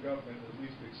Syrian government at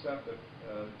least accept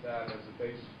that as a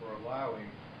basis for allowing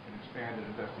an expanded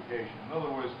investigation? In other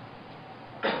words,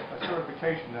 a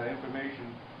certification that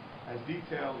information as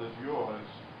detailed as yours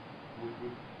would be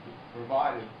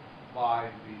provided by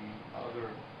the other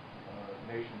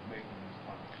nations making these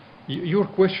claims. Your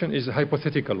question is a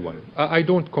hypothetical one. I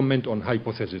don't comment on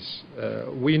hypotheses.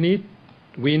 We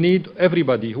need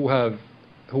everybody who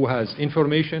has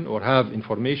information or have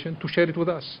information to share it with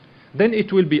us. Then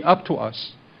it will be up to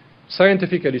us,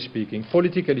 scientifically speaking,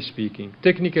 politically speaking,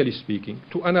 technically speaking,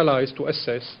 to analyze, to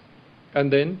assess,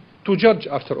 and then to judge,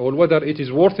 after all, whether it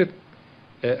is worth it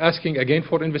asking again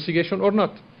for investigation or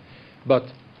not. But,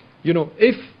 you know,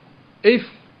 if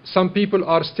some people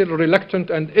are still reluctant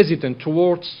and hesitant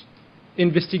towards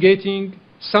investigating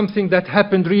something that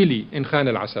happened really in Khan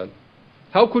al-Assal,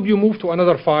 how could you move to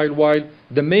another file while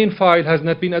the main file has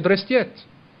not been addressed yet?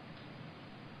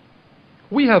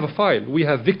 We have a file. We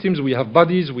have victims, we have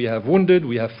bodies, we have wounded,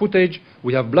 we have footage,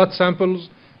 we have blood samples,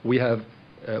 we have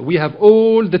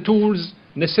all the tools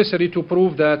necessary to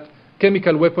prove that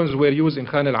chemical weapons were used in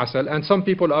Khan al-Assal, and some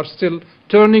people are still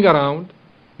turning around,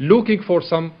 looking for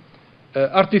some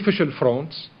artificial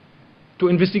fronts to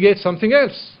investigate something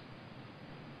else.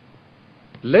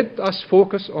 Let us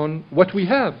focus on what we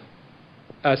have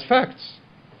as facts.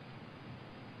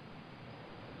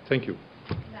 Thank you.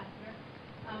 So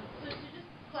to just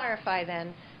clarify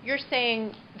then, you're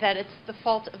saying that it's the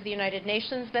fault of the United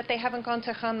Nations that they haven't gone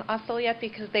to Khan al-Assal yet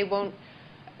because they won't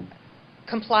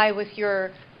comply with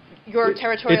your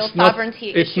territorial It's not- sovereignty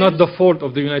It's issues? not the fault of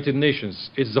the United Nations.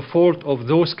 It's the fault of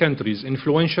those countries,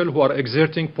 influential, who are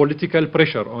exerting political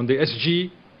pressure on the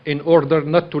SG in order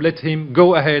not to let him go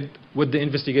ahead with the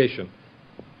investigation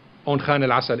on Khan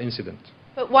al-Assal incident.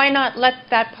 But why not let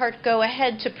that part go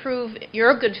ahead to prove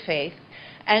your good faith,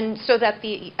 and so that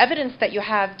the evidence that you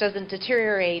have doesn't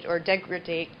deteriorate or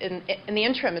degrade in the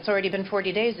interim? It's already been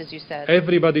 40 days, as you said.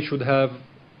 Everybody should have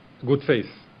good faith,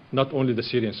 not only the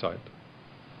Syrian side.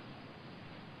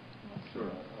 Sure.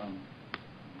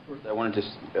 First, I wanted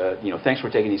to, thanks for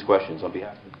taking these questions on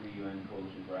behalf of the Free UN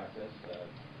Coalition for Access.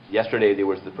 Yesterday, there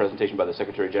was the presentation by the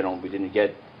Secretary General, and we didn't get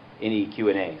any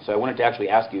Q&A. So I wanted to actually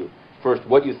ask you, first,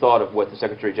 what you thought of what the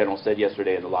Secretary General said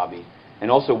yesterday in the lobby, and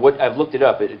also what I've looked it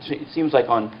up. It seems like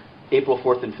on April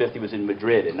 4th and 5th, he was in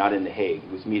Madrid and not in The Hague.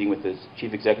 He was meeting with his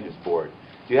Chief Executive's Board.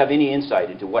 Do you have any insight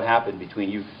into what happened between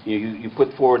you? You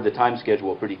put forward the time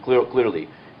schedule pretty clearly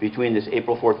between this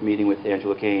April 4th meeting with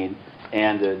Angela Kane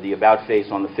and the about face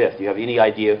on the 5th. Do you have any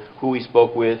idea who he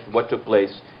spoke with, what took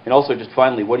place? And also, just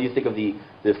finally, what do you think of the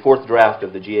fourth draft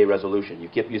of the GA resolution?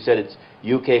 You said it's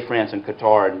UK, France, and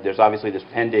Qatar, and there's obviously this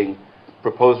pending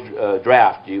proposed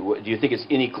draft. Do you think it's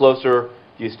any closer?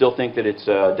 Do you still think that it's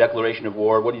a declaration of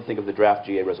war? What do you think of the draft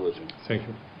GA resolution? Thank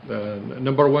you.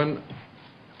 Number one,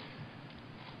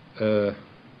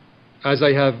 as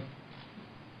I have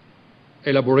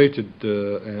elaborated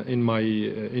in my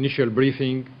initial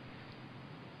briefing,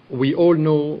 we all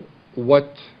know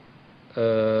what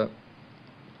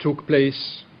took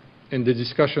place in the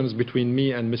discussions between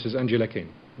me and Mrs. Angela Kane.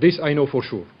 This I know for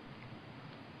sure.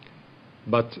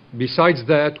 But besides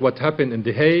that, what happened in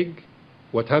The Hague,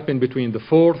 what happened between the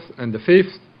 4th and the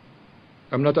 5th,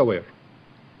 I'm not aware.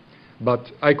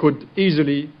 But I could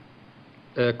easily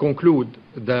conclude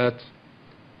that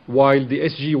while the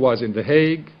SG was in The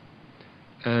Hague,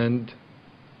 and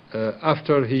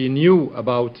after he knew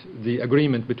about the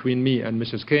agreement between me and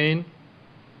Mrs. Kane,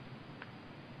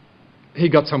 he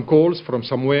got some calls from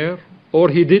somewhere, or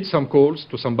he did some calls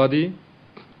to somebody,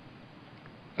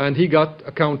 and he got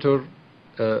a counter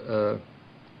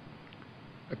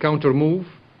move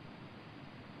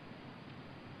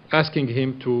asking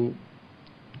him to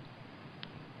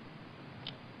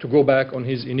go back on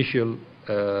his initial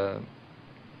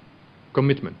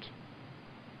commitment.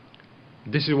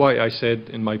 This is why I said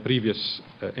in my previous,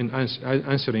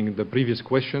 answering the previous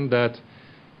question, that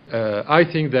I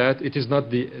think that it is not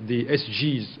the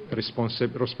SG's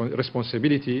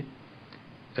responsibility,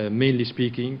 mainly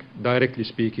speaking, directly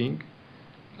speaking.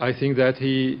 I think that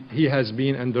he has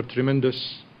been under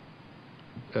tremendous,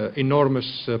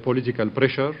 enormous political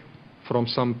pressure from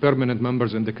some permanent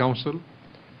members in the council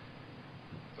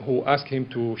who asked him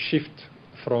to shift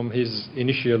from his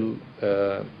initial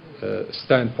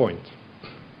standpoint.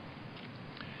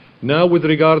 Now, with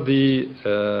regard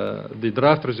the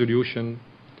draft resolution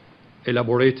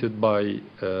elaborated by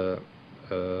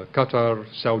Qatar,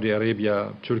 Saudi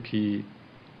Arabia, Turkey,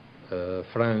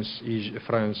 France,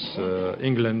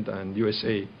 England, and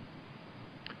USA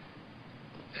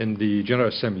in the General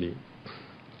Assembly,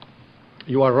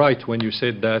 you are right when you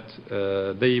said that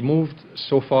they moved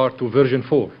so far to version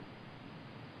 4.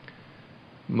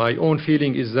 My own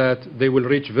feeling is that they will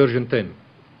reach version 10,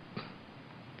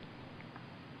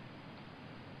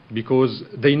 because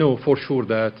they know for sure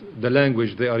that the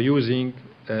language they are using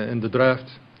in the draft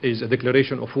is a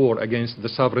declaration of war against the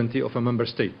sovereignty of a member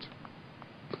state.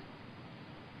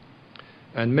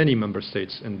 And many member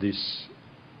states in this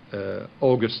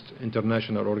August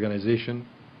international organization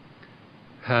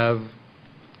have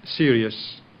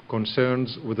serious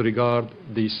concerns with regard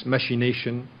this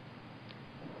machination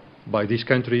by these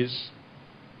countries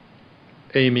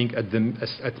aiming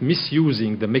at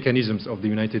misusing the mechanisms of the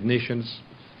United Nations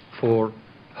for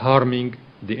harming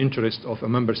the interest of a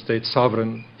member state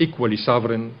sovereign, equally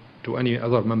sovereign to any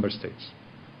other member states.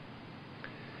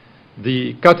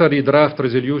 The Qatari draft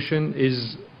resolution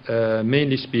is,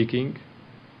 mainly speaking,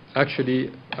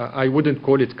 actually, I wouldn't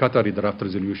call it Qatari draft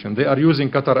resolution. They are using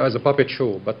Qatar as a puppet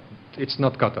show, but it's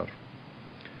not Qatar.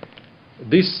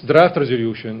 This draft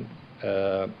resolution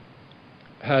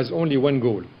has only one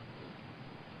goal: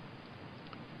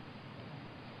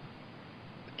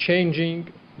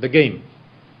 changing the game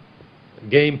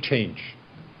change,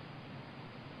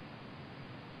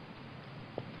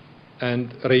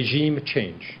 and regime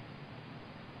change,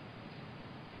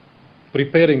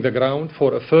 preparing the ground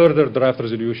for a further draft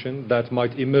resolution that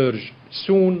might emerge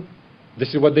soon.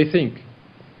 This is what they think.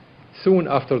 Soon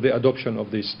after the adoption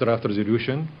of this draft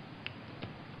resolution,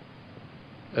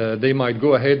 they might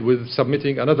go ahead with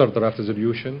submitting another draft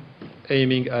resolution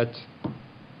aiming at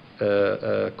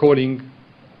calling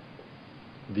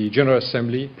the General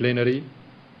Assembly plenary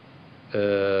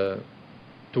to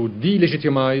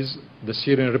delegitimize the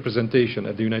Syrian representation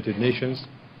at the United Nations,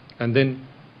 and then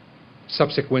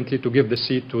subsequently to give the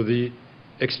seat to the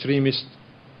extremist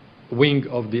wing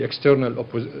of the external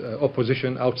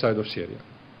opposition outside of Syria.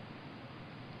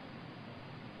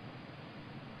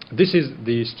 This is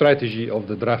the strategy of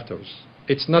the drafters.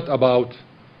 It's not about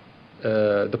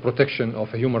the protection of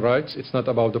human rights. It's not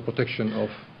about the protection of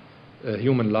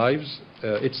human lives.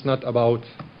 It's not about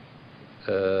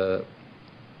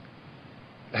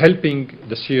helping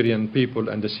the Syrian people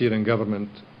and the Syrian government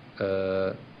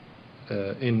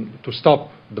to stop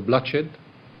the bloodshed.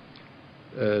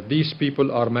 These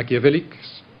people are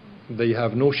Machiavellics. They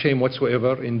have no shame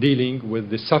whatsoever in dealing with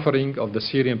the suffering of the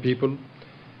Syrian people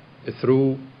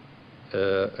through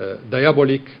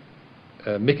diabolic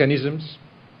mechanisms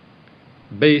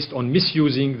based on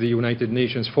misusing the United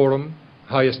Nations forum,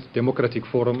 highest democratic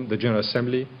forum, the General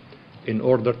Assembly, in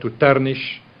order to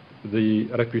tarnish the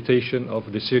reputation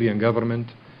of the Syrian government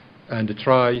and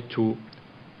try to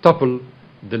topple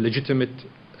the legitimate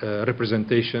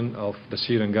representation of the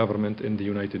Syrian government in the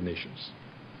United Nations.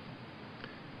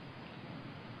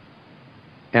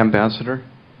 Ambassador,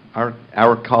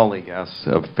 our colleague asked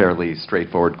a fairly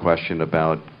straightforward question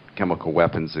about chemical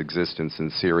weapons' existence in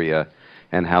Syria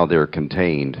and how they're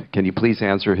contained. Can you please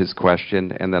answer his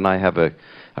question? And then I have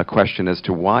a question as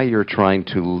to why you're trying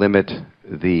to limit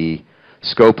the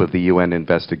scope of the UN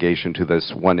investigation to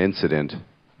this one incident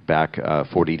back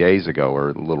 40 days ago, or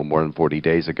a little more than 40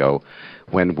 days ago,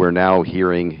 when we're now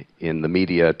hearing in the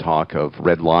media talk of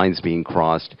red lines being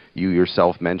crossed. You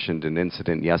yourself mentioned an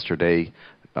incident yesterday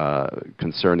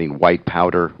concerning white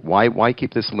powder. Why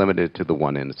keep this limited to the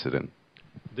one incident?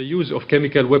 The use of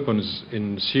chemical weapons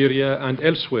in Syria and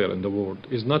elsewhere in the world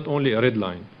is not only a red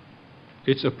line,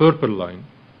 it's a purple line.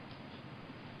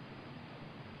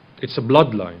 It's a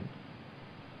blood line.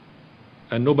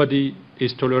 And nobody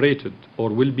is tolerated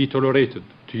or will be tolerated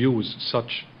to use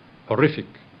such horrific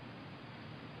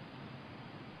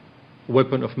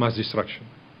weapon of mass destruction.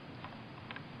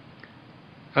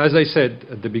 As I said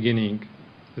at the beginning,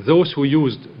 those who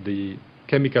used the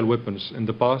chemical weapons in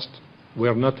the past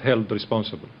were not held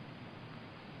responsible.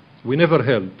 We never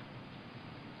heard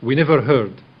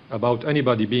about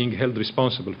anybody being held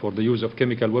responsible for the use of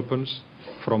chemical weapons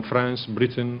from France,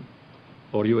 Britain,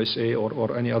 or USA,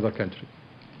 or any other country.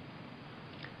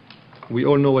 We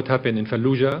all know what happened in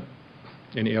Fallujah,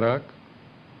 in Iraq.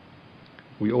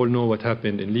 We all know what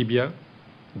happened in Libya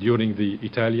during the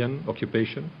Italian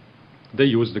occupation. They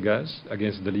used the gas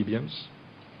against the Libyans,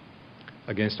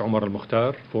 against Omar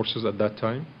al-Mukhtar forces at that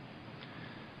time.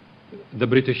 The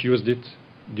British used it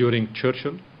during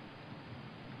Churchill,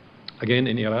 again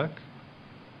in Iraq.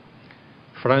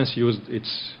 France used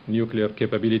its nuclear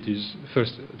capabilities,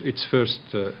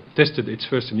 tested its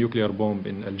first nuclear bomb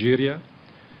in Algeria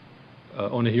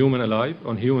on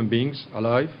human beings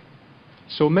alive.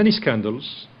 So many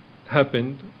scandals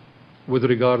happened with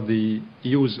regard the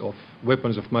use of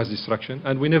weapons of mass destruction,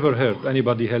 and we never heard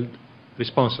anybody held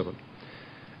responsible.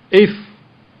 If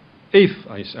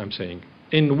I'm saying,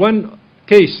 in one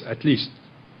case at least,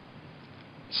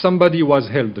 somebody was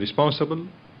held responsible,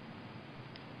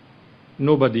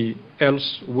 nobody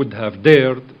else would have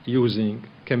dared using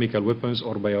chemical weapons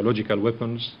or biological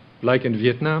weapons. Like in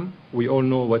Vietnam, we all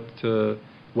know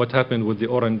what happened with the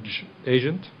orange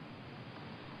agent.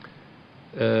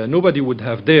 Nobody would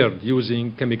have dared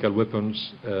using chemical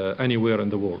weapons anywhere in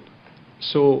the world.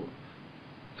 So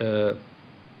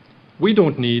we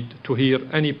don't need to hear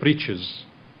any preaches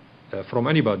from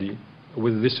anybody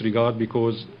with this regard,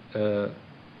 because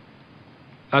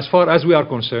as far as we are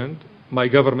concerned, my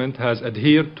government has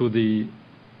adhered to the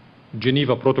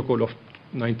Geneva Protocol of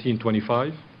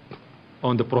 1925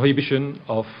 on the prohibition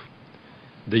of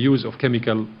the use of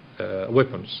chemical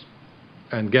weapons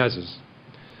and gases.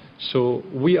 So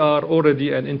we are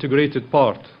already an integrated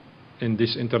part in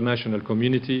this international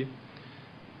community,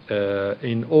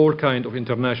 in all kinds of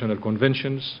international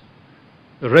conventions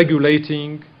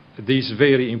regulating this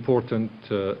very important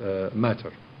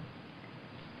matter.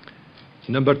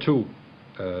 Number two,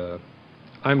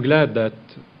 I'm glad that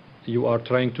you are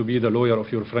trying to be the lawyer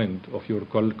of your friend, of your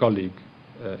colleague,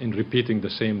 in repeating the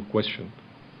same question.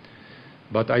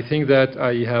 But I think that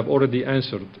I have already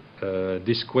answered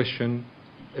this question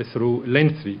through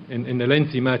in a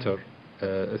lengthy matter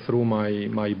through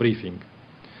my briefing.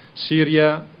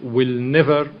 Syria will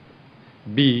never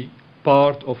be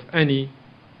part of any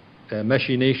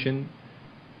machination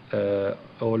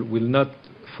or will not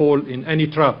fall in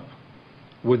any trap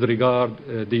with regard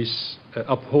this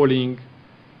appalling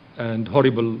and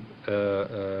horrible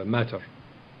matter.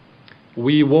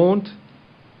 We won't,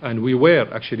 and we were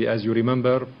actually, as you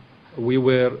remember, we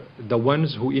were the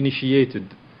ones who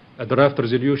initiated a draft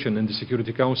resolution in the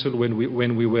Security Council when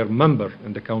we were member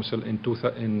in the Council in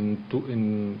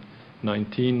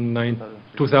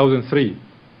 2003.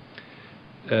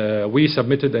 We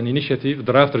submitted an initiative,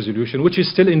 draft resolution, which is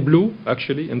still in blue,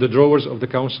 actually, in the drawers of the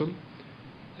Council,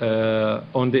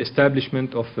 on the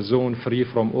establishment of a zone free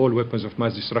from all weapons of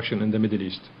mass destruction in the Middle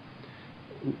East.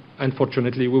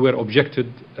 Unfortunately, we were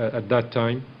objected at that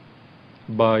time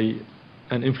by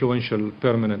an influential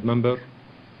permanent member,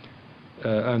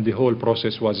 and the whole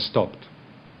process was stopped.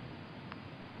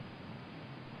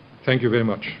 Thank you very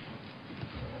much.